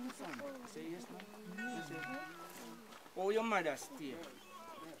 young son, I say, yes, ma'am. She said, oh, your mother stay.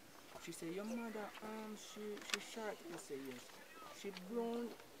 She said, your mother, she short. I say, yes. She brown.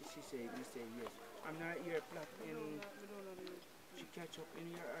 She said, you say, yes. I'm not ear plot in, she catch up in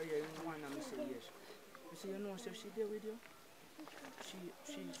your area in one, and I say, yes. I say, you know, so she there with you? She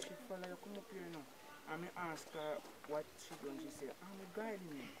follow you, come up here now. And I ask her what she done. She said, I'm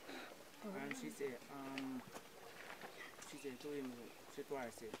guiding you. And she said to him, she told her,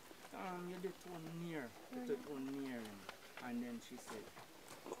 I said, you're too near, you're too near him. And then she said,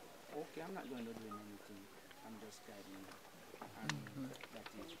 okay, I'm not going to do anything. I'm just guiding you. And that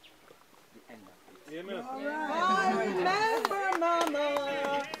is the end of it. Amen. I remember Mama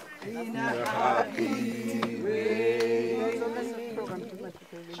in a happy way.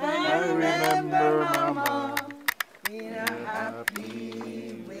 I remember Mama in a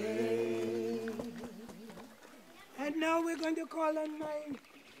happy way. And now we're going to call on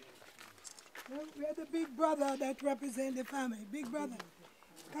we're the big brother that represents the family. Big brother,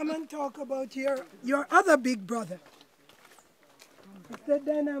 come and talk about your other big brother. Mr.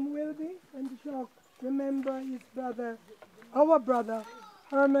 Denham Whilby and Shock. Remember his brother, our brother,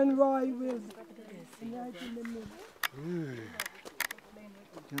 Herman Roy Whilby. Right in the middle.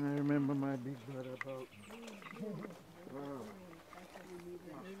 Can I remember my big brother about? Wow.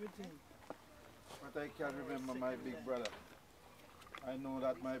 But I can't remember my big brother. I know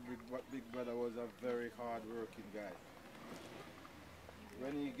that my big brother was a very hard working guy.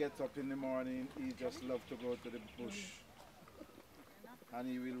 When he gets up in the morning, he just loves to go to the bush. And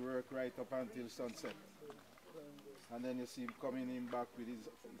he will work right up until sunset. And then you see him coming in back with his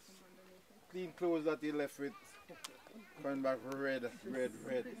clean clothes that he left with, coming back red.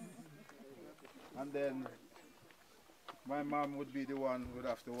 And then my mom would be the one who would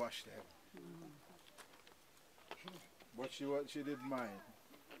have to wash them. But she didn't mind.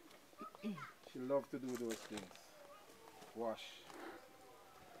 She loved to do those things. Wash.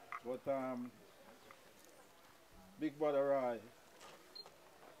 But big brother Roy,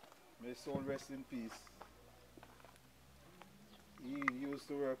 may his soul rest in peace. He used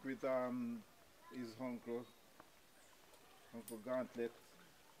to work with his uncle Gauntlet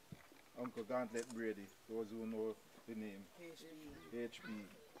Brady, those who know the name, HP.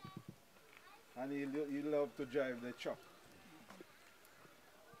 And he loved to drive the truck.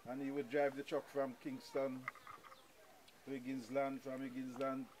 And he would drive the truck from Kingston to Higginsland, from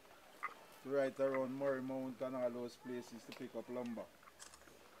Higginsland to right around Murray Mount and all those places to pick up lumber.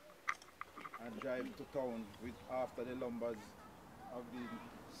 And drive to town with after the lumbers have been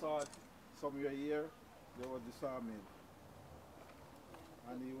sawed somewhere here, there was the sawmill.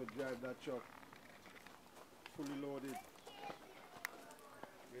 And he would drive that truck fully loaded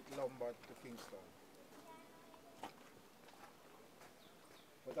with lumber to Kingston.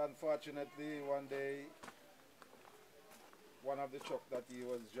 But unfortunately, one day, one of the trucks that he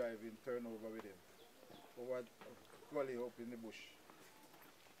was driving turned over with him over a gully up in the bush.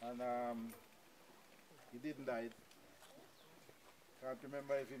 And he didn't die. Can't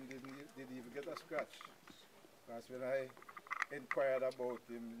remember if he did even get a scratch. Because when I inquired about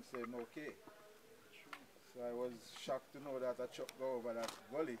him, he said okay. So I was shocked to know that a truck go over that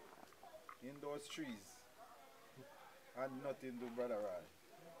gully in those trees and nothing to Brother Roy.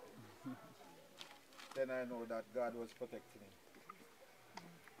 Then I know that God was protecting him.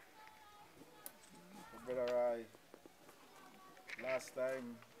 So Brother Roy, last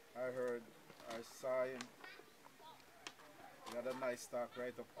time I saw him, he had a nice talk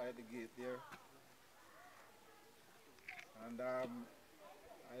right up at the gate there. And I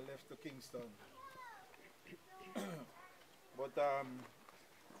left to Kingston. But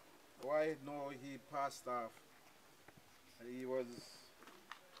why no, he passed off. He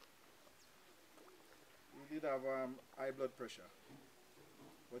did have high blood pressure,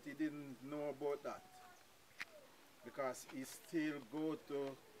 but he didn't know about that because he still go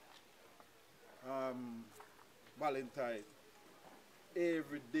to Valentine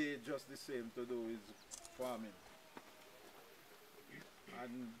every day just the same to do his farming.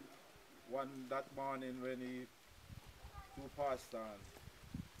 And that morning when he passed on,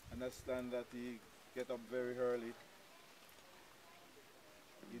 understand that he get up very early.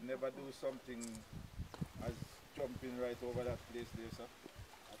 He never do something as jumping right over that place there, sir.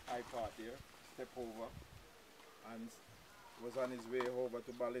 At High Park there, step over, and was on his way over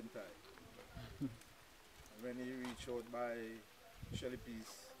to Ballantyne. And when he reached out by Shelly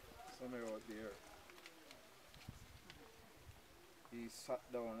Peace, somewhere out there, he sat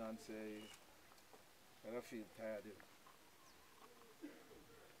down and said, "I feel tired."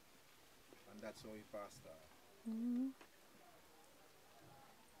 And that's how he passed out.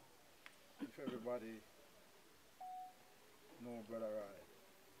 If everybody know Brother Rai,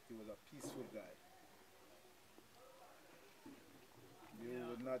 he was a peaceful guy. You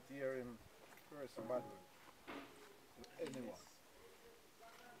would not hear him curse a bad word to anyone.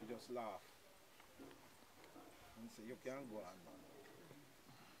 He just laughed and say, "You can go on, man."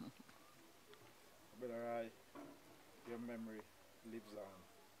 Brother Rai, your memory lives on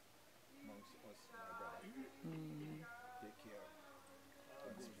amongst us, my brother. Take care.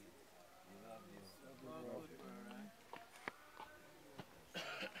 Godspeed. Love you. Love you.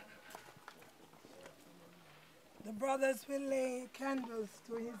 The brothers will lay candles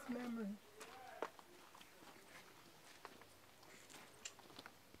to his memory.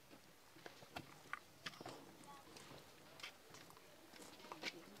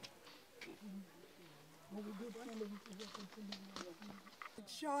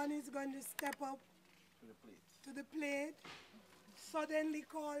 Sean is going to step up to the plate, suddenly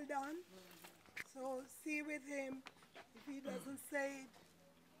called on. So see with him if he doesn't say it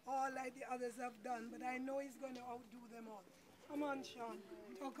all like the others have done, but I know he's going to outdo them all. Come on, Sean,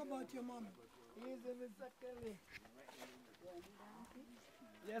 talk about your mom. Easy, Mr. Kelly.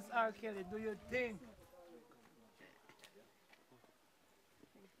 Yes, R. Kelly, do your thing.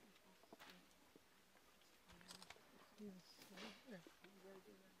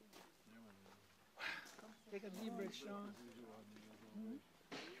 Take a deep breath, Sean.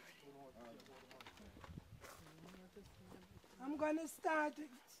 I'm going to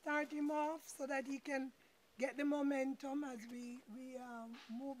start him off so that he can get the momentum as we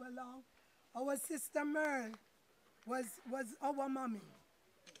move along. Our sister Merle was our mommy,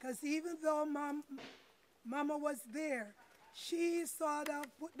 because even though Mama was there, she sort of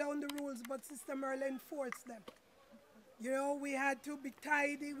put down the rules, but Sister Merle enforced them. You know, we had to be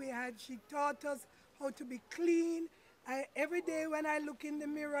tidy. She taught us how to be clean. Every day when I look in the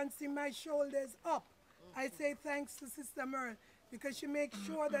mirror and see my shoulders up, I say thanks to Sister Merle, because she makes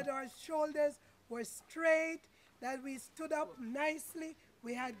sure that our shoulders were straight, that we stood up nicely,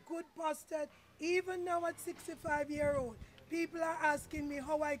 we had good posture. Even now at 65-year-old, people are asking me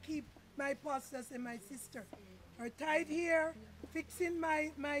how I keep my postures and my sister. Her tight hair, fixing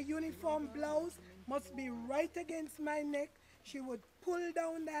my uniform blouse must be right against my neck. She would pull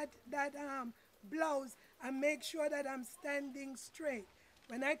down that blouse and make sure that I'm standing straight.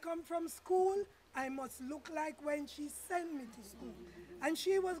 When I come from school, I must look like when she sent me to school. And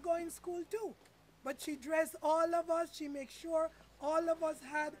she was going to school too. But she dressed all of us. She made sure all of us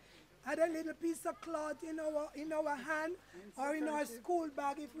had a little piece of cloth in our hand or in our school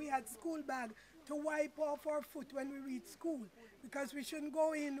bag, if we had school bag, to wipe off our foot when we reach school, because we shouldn't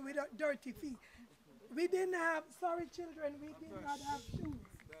go in with dirty feet. We didn't have, sorry children, we did not have shoes.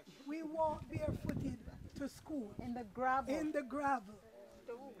 We walked barefooted to school. In the gravel. In the gravel.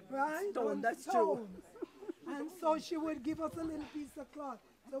 Right? Stone, that's true. And so she would give us a little piece of cloth.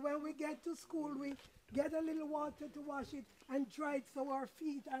 So when we get to school, we get a little water to wash it and dry it so our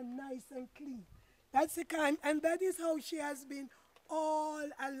feet are nice and clean. That's the kind, and that is how she has been all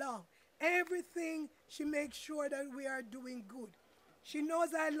along. Everything, she makes sure that we are doing good. She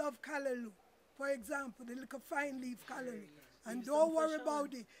knows I love callaloo, for example, the little fine leaf callaloo. And don't worry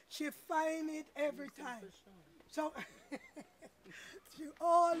about it. She find it every time. So she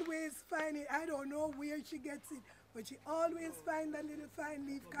always find it. I don't know where she gets it, but she always find that little fine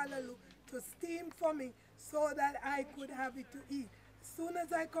leaf callaloo to steam for me so that I could have it to eat. As soon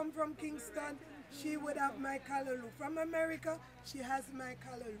as I come from Kingston, she would have my callaloo. From America, she has my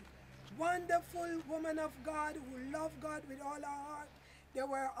callaloo. Wonderful woman of God who loved God with all her heart. There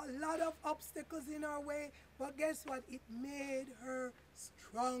were a lot of obstacles in her way, but guess what? It made her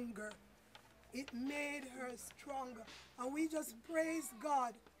stronger. It made her stronger. And we just praise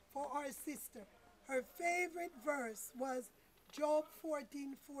God for our sister. Her favorite verse was Job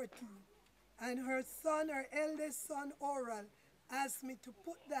 14:14. And her son, her eldest son, Oral, asked me to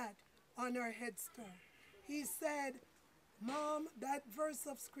put that on her headstone. He said, Mom, that verse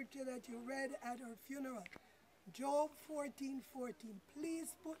of scripture that you read at her funeral, Job 14:14,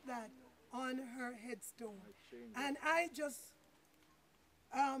 please put that on her headstone. And I just,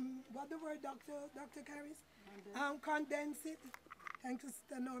 what the word, Dr. Caris? Condense it. Thank you,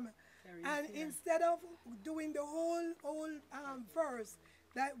 Sister Norma. And instead of doing the whole verse,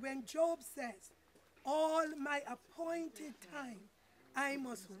 that when Job says, all my appointed time, I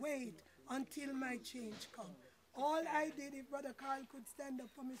must wait until my change come. All I did, if Brother Carl could stand up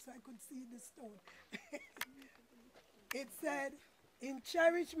for me so I could see the stone. It said, in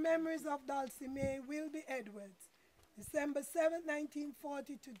cherished memories of Dulcie Whilby Edwards, December 7,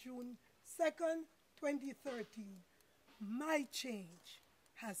 1940 to June 2nd, 2013, my change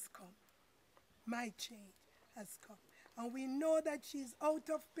has come. My change has come. And we know that she's out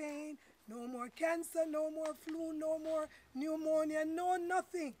of pain, no more cancer, no more flu, no more pneumonia, no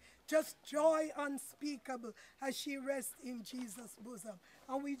nothing. Just joy unspeakable as she rests in Jesus' bosom.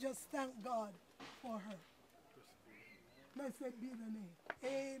 And we just thank God for her. Blessed be the name.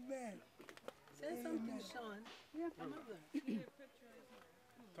 Amen. Say something, Sean. Yeah, come over.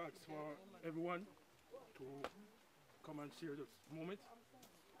 Thanks for everyone to come and share this moment.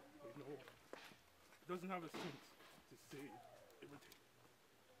 You know, it doesn't have a sense to say everything.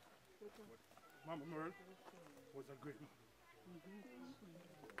 But Mama Merle was a great mom.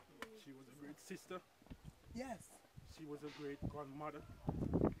 She was a great sister. Yes. She was a great grandmother.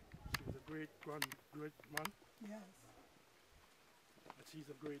 She was a great great man. Yes. And she's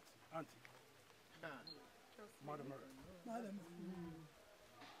a great auntie. Mother Merle. Mother Merle.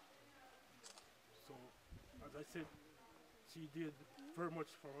 So, as I said, she did very much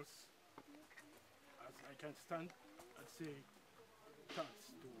for us. As I can stand and say thanks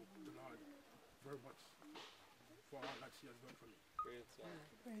to the Lord very much for all that she has done for me. Praise God.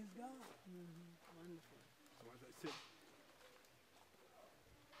 Praise God. Wonderful. So as I said,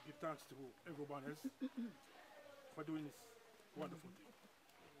 give thanks to everyone else for doing this wonderful thing.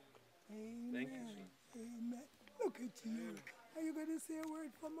 Amen. Thank you, sir. Amen. Look at you. Are you going to say a word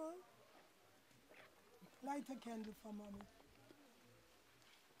for Mom? Light a candle for Mommy.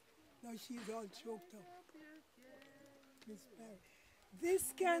 Now she's all choked up. Miss Perry.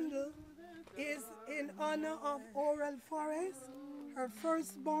 This candle is in honor of Oral Forrest, her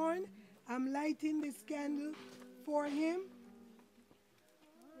firstborn. I'm lighting this candle for him.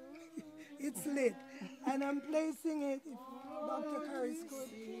 It's lit. And I'm placing it, if Dr. Curry could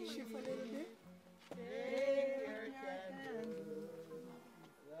shift a little bit. Take your candle,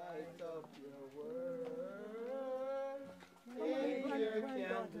 light up your word. Take your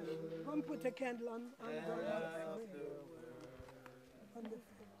candle, Come put a candle on light up your word. the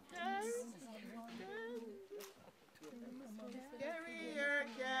Carry your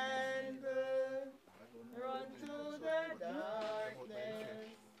candle, run to the darkness,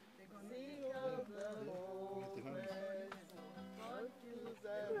 sing of the hopeless, confused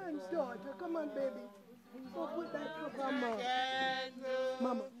and Granddaughter, come on, baby. Go put that for Mama. candle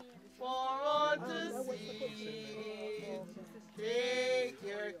Mama. for all to see. Take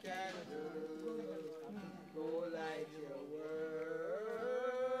your candle, go light your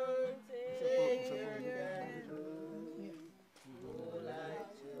word. Take your candle, go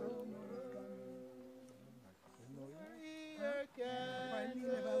light your word. Carry your Finally,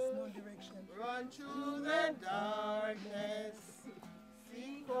 give us no candle, direction. run through the darkness,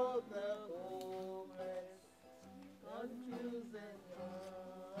 seek out the hopeless, confused and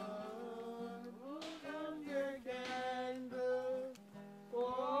gone. Hold up your candle for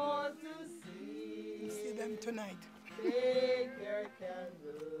all to see. See them tonight. Take your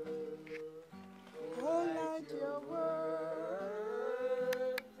candle, Oh, light your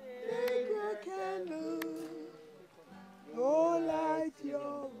word. Take your candle. Oh, light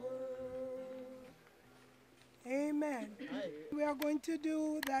your word. Amen. We are going to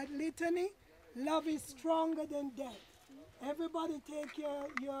do that litany. Love is stronger than death. Everybody take your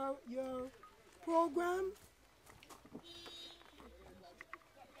program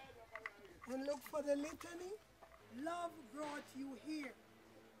and look for the litany. Love brought you here.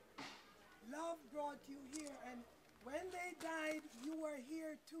 Love brought you here, and when they died, you were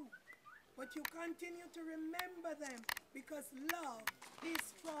here too. But you continue to remember them because love is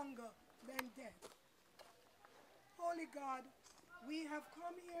stronger than death. Holy God, we have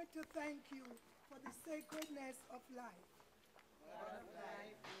come here to thank you for the sacredness of life.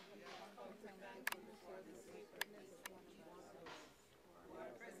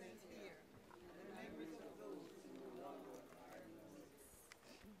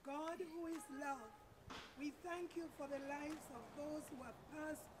 God who is love, we thank you for the lives of those who have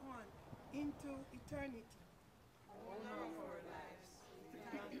passed on into eternity.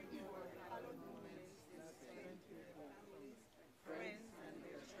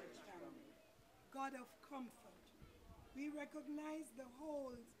 God of comfort, we recognize the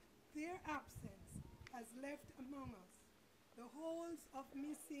holes their absence has left among us. the wholes of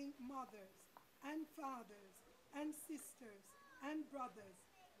missing mothers and fathers and sisters and brothers,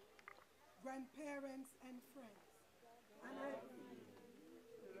 grandparents and friends. And I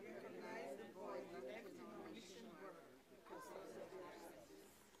recognize the boys left in mission work because of their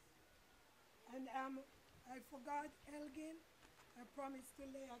absence. And I forgot Elgin. I promised to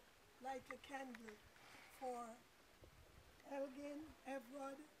light a candle for Elgin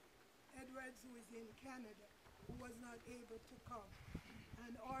Edwards, who is in Canada, who was not able to come.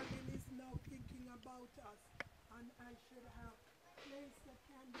 And Orville is now thinking about us, and I should have placed a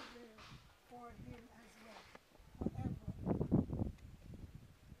candle there for him as well, forever.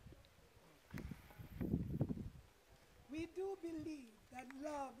 We do believe that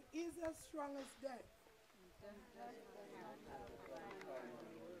love is as strong as death.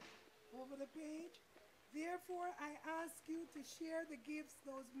 Over the page. Therefore, I ask you to share the gifts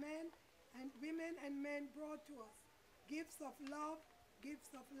those men and women and men brought to us. Gifts of love,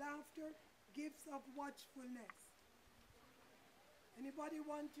 gifts of laughter, gifts of watchfulness. Anybody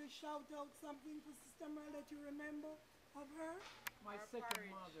want to shout out something for Sister Merle that you remember of her? My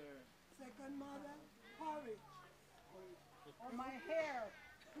second mother. Second mother, porridge. Or my hair.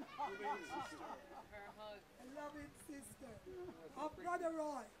 I love it, sister. Of Brother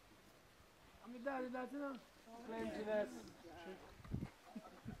Roy. I'm daddy, that's enough.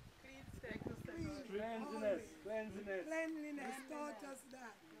 Cleanliness. Cleanliness taught us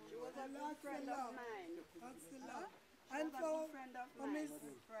that. She was a good friend of mine. That's the love. And for Miss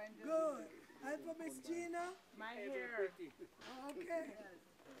Good. And for Miss Gina. My hair. Okay.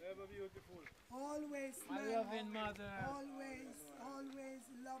 Ever beautiful. Always My smiling. loving mother. Always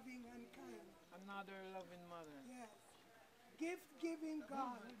loving and kind. Another loving mother. Yes. Gift-giving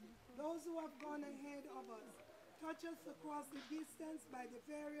God. Those who have gone ahead of us. Touch us across the distance by the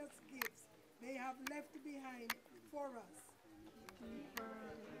various gifts they have left behind for us.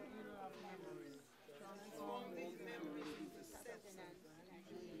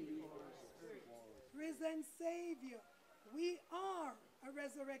 Risen Savior, we are a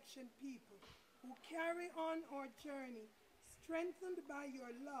resurrection people who carry on our journey, strengthened by your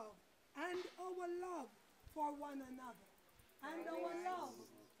love and our love for one another. And our love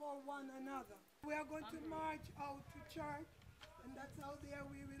for one another. We are going to march out to church, and that's out there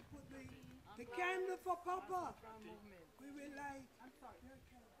we will put the candle for Papa. We will light your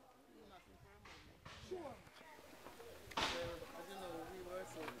candle. Sure. As you know, we were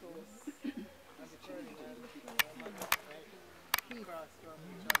so close as a Ferdinand, cross from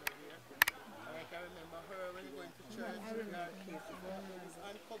each other here. And I can remember her when we went to church, her case was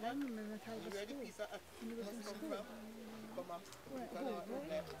uncovered. And where the piece of must come from? Come up.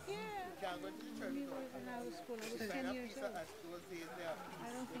 Yeah. You can't go to the church though. When I was school, I was 10 And a years piece of old. ash, those days there,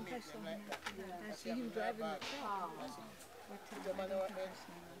 I don't think I saw him. like that. I see him driving the car. The man over there,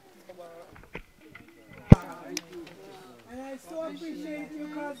 And I so appreciate you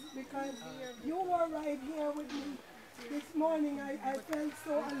because you were right here with me. This morning I felt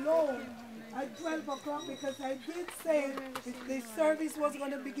so alone at 12 o'clock because I did say the service was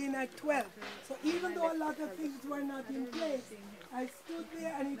going to begin at 12. So even though a lot of things were not in place, I stood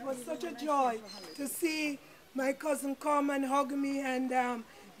there and it was such a joy to see my cousin come and hug me and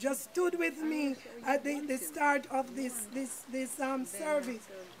just stood with me at the start of this service.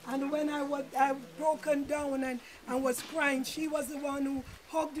 And when I broken down and was crying, she was the one who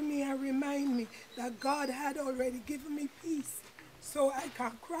hugged me and reminded me that God had already given me peace. So I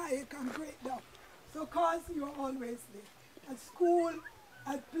can cry, I can break down. So cause you're always there. At school,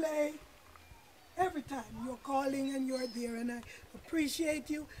 at play, every time you're calling and you're there. And I appreciate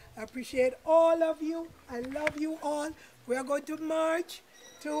you. I appreciate all of you. I love you all. We are going to march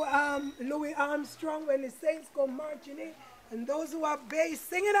to Louis Armstrong when the saints go marching in. And those who have bass,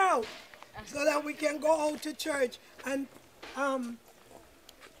 sing it out so that we can go out to church and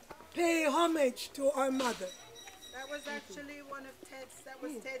pay homage to our mother. That was actually one of Ted's, that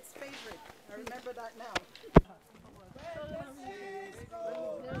was Ted's favorite. I remember that now.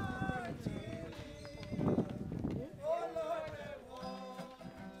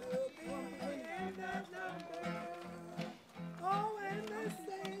 Oh, and the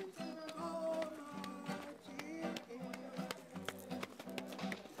saints go marching in.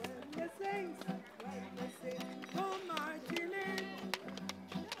 When the saints go marching in.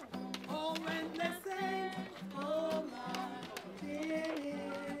 Oh, when the saints go marching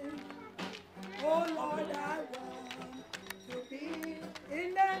in. Oh, Lord, I want to be in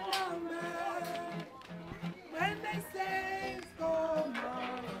that number. When the saints go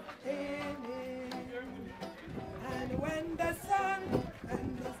marching in. And when the sun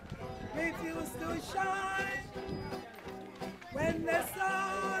refuse to shine, when the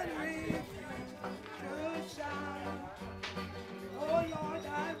sun refuses to shine. Oh Lord,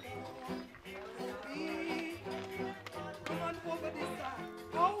 I want to be. Come on over this side.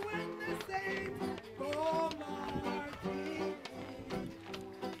 Oh, when the saints go marching in,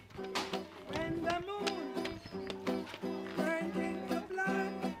 when the moon turns into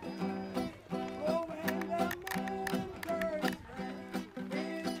blood. Oh, when the moon turns red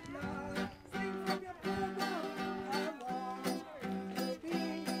with blood. Sing from your program. I want to be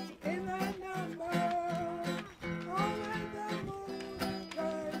in that number. Oh, when the moon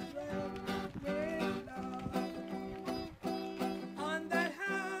turns red with blood. On that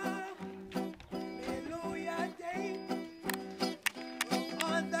hallelujah day.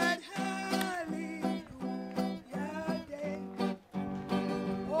 On that hallelujah day.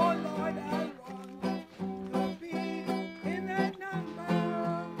 Oh Lord, I want to be in that number.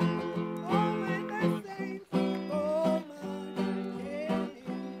 Oh, when the saints go marching in,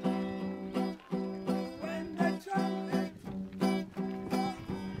 when the trumpet sounds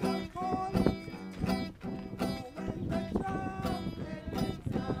the call, oh, when the trumpet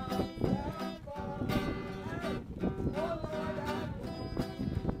sounds the call, oh Lord, I want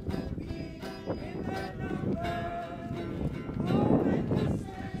to be in that number. Oh, when the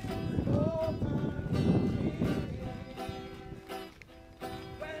saints go marching in,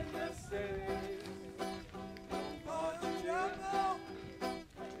 when the saints go to trouble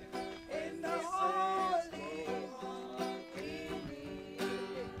in the holy one in me.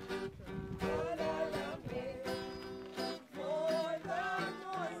 Lord, I am waiting for the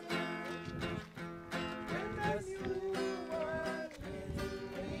morning when the new world is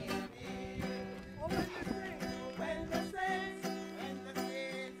revealed. Oh, when the saints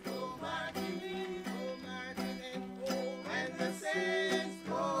go marching in, oh, when the saints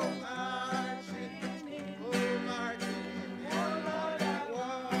go marching in, oh Lord, I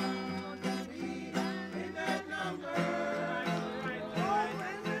want to be in that number. Oh,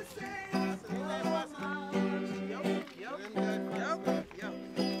 when the saints go marching in,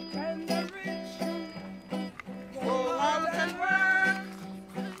 when the rich go out and work.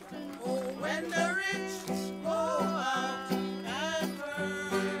 Oh, when the rich go out and work.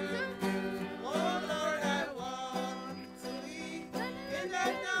 Oh Lord, I want to be in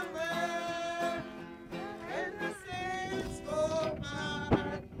that number. When the saints go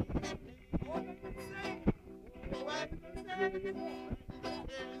marching. Oh, when the saints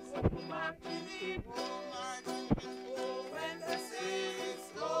go marching in. Oh, when the saints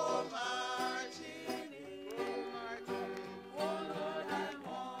go marching in. Oh Lord, I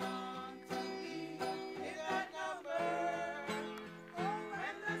want to be in that number. Oh,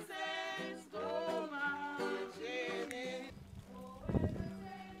 when the saints go marching in. Oh, when the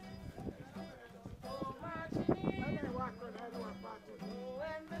saints go marching in. Oh,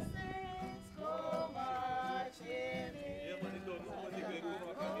 when the saints go marching in.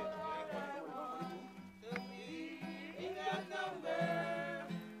 Oh, Lord, I want to be in that number.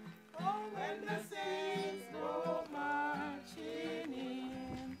 Oh, when the saints go marching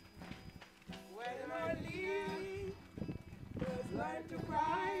in. When our leaders learn to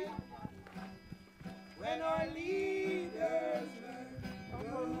cry. When our leaders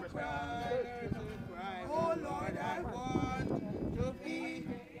learn to cry. Oh Lord, I want to be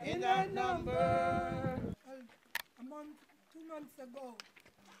in that number. A month, 2 months ago,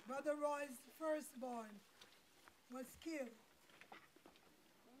 Brother Roy's firstborn was killed.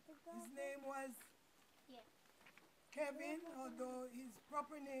 His name was Kevin, although his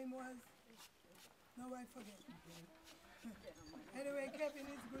proper name was, no, I forget. Anyway, Kevin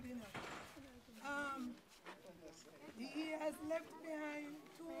is good enough. He has left behind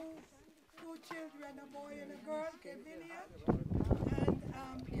two children, a boy and a girl, Kevinia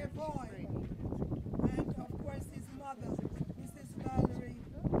and Kevoy. And of course his mother, Mrs. Valerie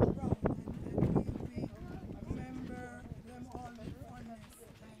Brown. And we remember them all with fondness.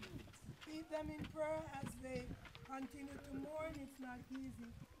 And keep them in prayer as they continue to mourn. It's not easy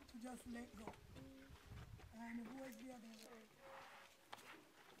to just let go. And who was the other?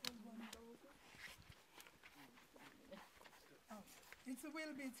 Oh, it's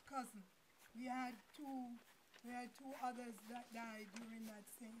Whilby's cousin. We had two others that died during that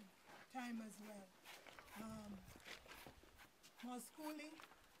same time as well. Mosculi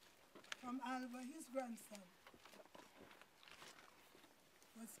from Alva, his grandson,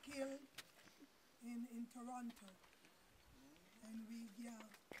 was killed in Toronto. And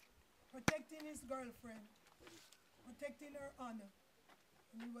protecting his girlfriend, protecting her honor,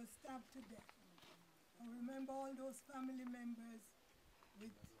 and he was stabbed to death. I remember all those family members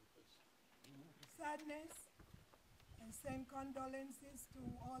with sadness and send condolences to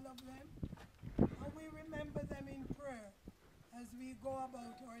all of them. And we remember them in prayer as we go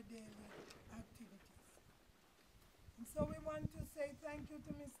about our daily activities. And so we want to say thank you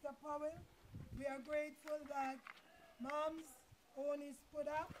to Mr. Powell. We are grateful that Mom's own is put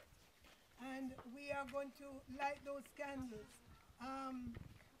up, and we are going to light those candles.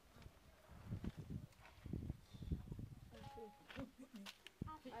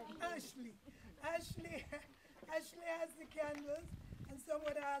 Ashley has the candles, and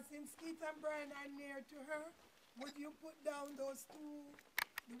someone asked him, Skeet and Brian are near to her. Would you put down those two,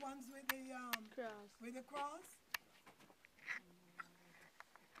 the ones with the cross? With the cross?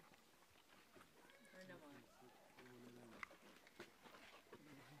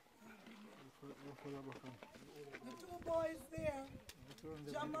 The two boys there,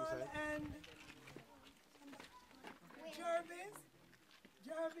 Jamal and Jervis.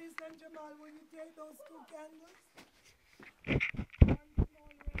 Jervis and Jamal, will you take those two candles?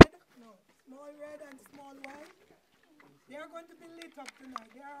 Small red and small white. They are going to be lit up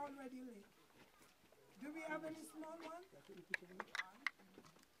tonight. They are already lit. Do we have any small ones?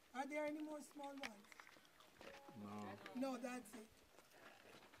 Are there any more small ones? No. No, that's it.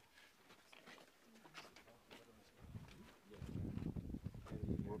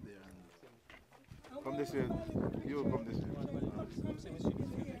 Come this way. You come this way.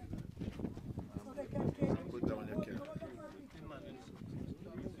 Put down your camera.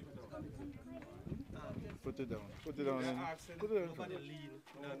 Put it down. Put it down. Put it down.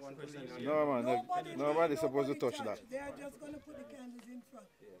 No, man. Nobody's supposed to touch that. They are just going to put the candles in front.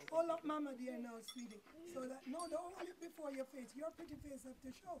 Hold up, Mama, dear, now, sweetie. So that, no, don't hold it before your face. Your pretty face have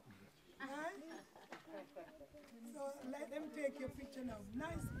to show. Right? So let them take your picture now.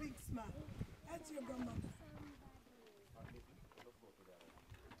 Nice big smile. That's your grandmother.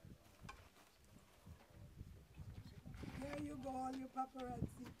 There you go, all your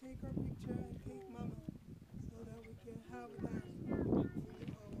paparazzi. Take her picture and take Mama so that we can have that.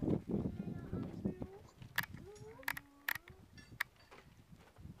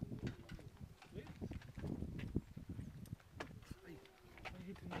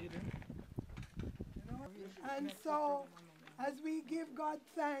 And so, as we give God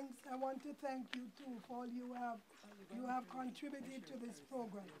thanks, I want to thank you too for all you have contributed to this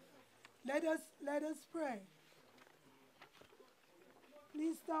program. Let us pray.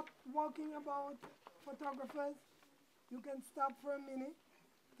 Please stop walking about, photographers. You can stop for a minute.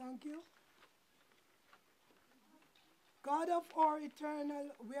 Thank you. God of our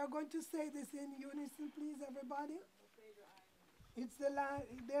eternal, we are going to say this in unison, please, everybody. It's the line,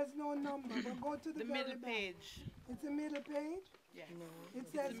 there's no number, but go to the middle back. page. It's the middle page? Yes. No. It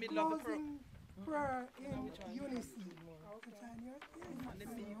says closing prayer in unison.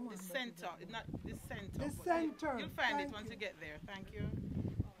 The center, not the center. The center. You'll find it once you get there. Thank you.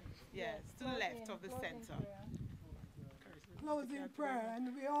 Yes, to the left of the center. Closing prayer,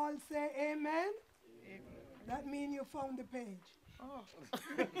 and we all say amen. That means you found the page. Oh.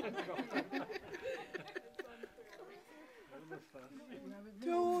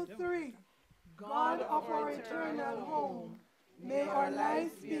 2, 3. God of our eternal home, may our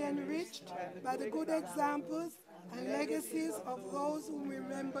lives be enriched by the good examples and legacies of those whom we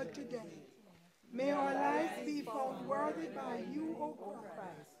remember today. May our lives be found worthy by you, O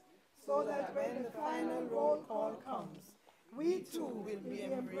Christ, so that when the final roll call comes, we too will be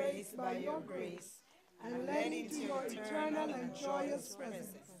embraced by your grace and led into your eternal and joyous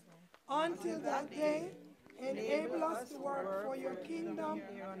presence. Until that day, enable us to work for your kingdom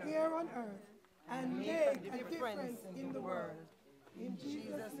here on earth and make a difference in the world. In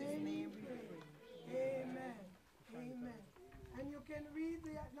Jesus' name we pray. Amen. Amen. And you can read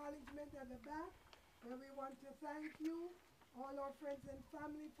the acknowledgement at the back, where we want to thank you, all our friends and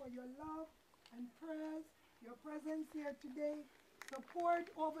family, for your love and prayers, your presence here today, support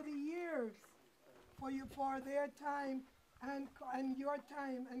over the years for their time and your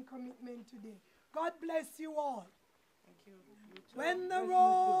time and commitment today. God bless you all. Thank you. When the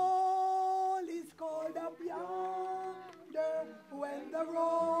roll is called up yonder, when the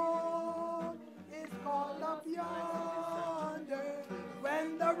roll is called up yonder,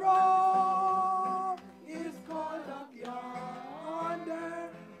 when the roll is called up yonder,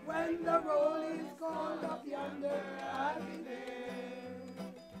 when the roll is called up yonder, I'll be there.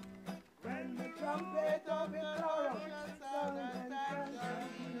 When the trumpet of the chorus sounds and shall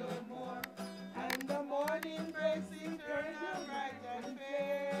be no more, and the morning breaks eternal bright and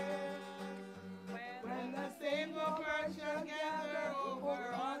fair. When the saints of earth shall gather over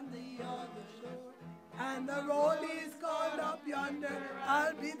on the other shore, and the roll is called up yonder,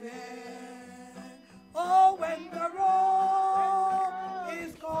 I'll be there. Oh, when the road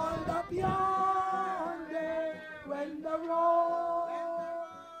is called up yonder, when the road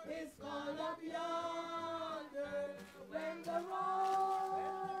is called up yonder, when the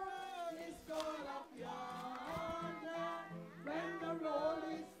road is called up yonder, when the road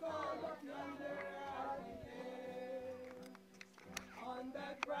is called up yonder, I'll be there. On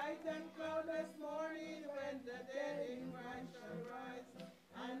that bright and cloudless morning, when the dead in Christ shall rise,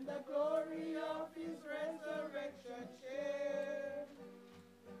 and the glory of his resurrection share.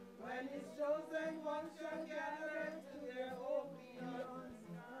 When his chosen ones shall gather to their home beyond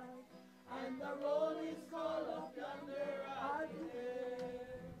sky, and the roll is called up yonder, I'll be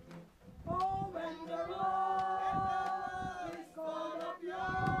there. Oh, when the roll is called up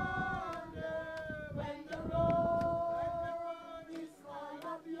yonder, when the roll is called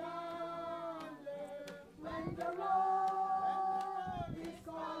up yonder, when the roll is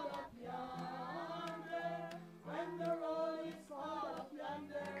called up yonder, when the roll is called up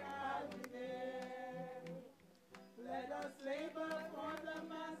yonder, I'll be there. Let us labor for the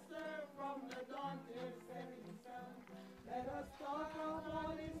Master from the dawn till setting sun. Let us talk of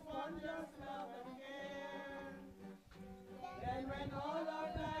all his wonders, love and care. Then when all our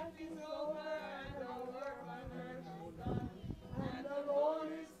life is over and our work on earth is done, and the roll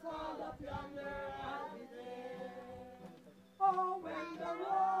is called up yonder, I'll be there. Oh, when the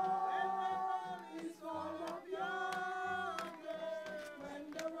roll is called up yonder, when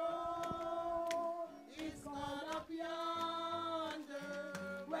the roll is called up yonder,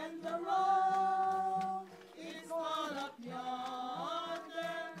 when the roll is called up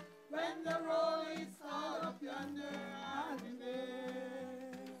yonder, when the roll is called up yonder, I'll be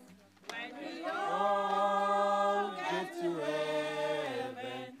there. When we all get to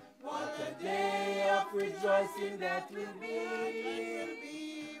heaven, what a day of rejoicing that will be.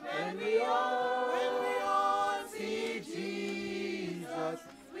 When we all see Jesus,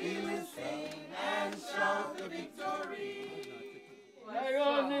 we will sing and shout the victory.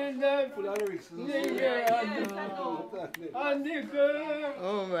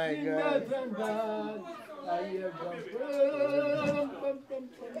 Oh my God.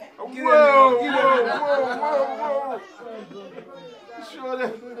 Whoa. Sure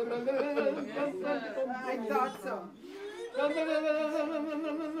that. I thought so.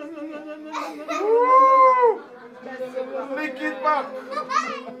 Lick it back.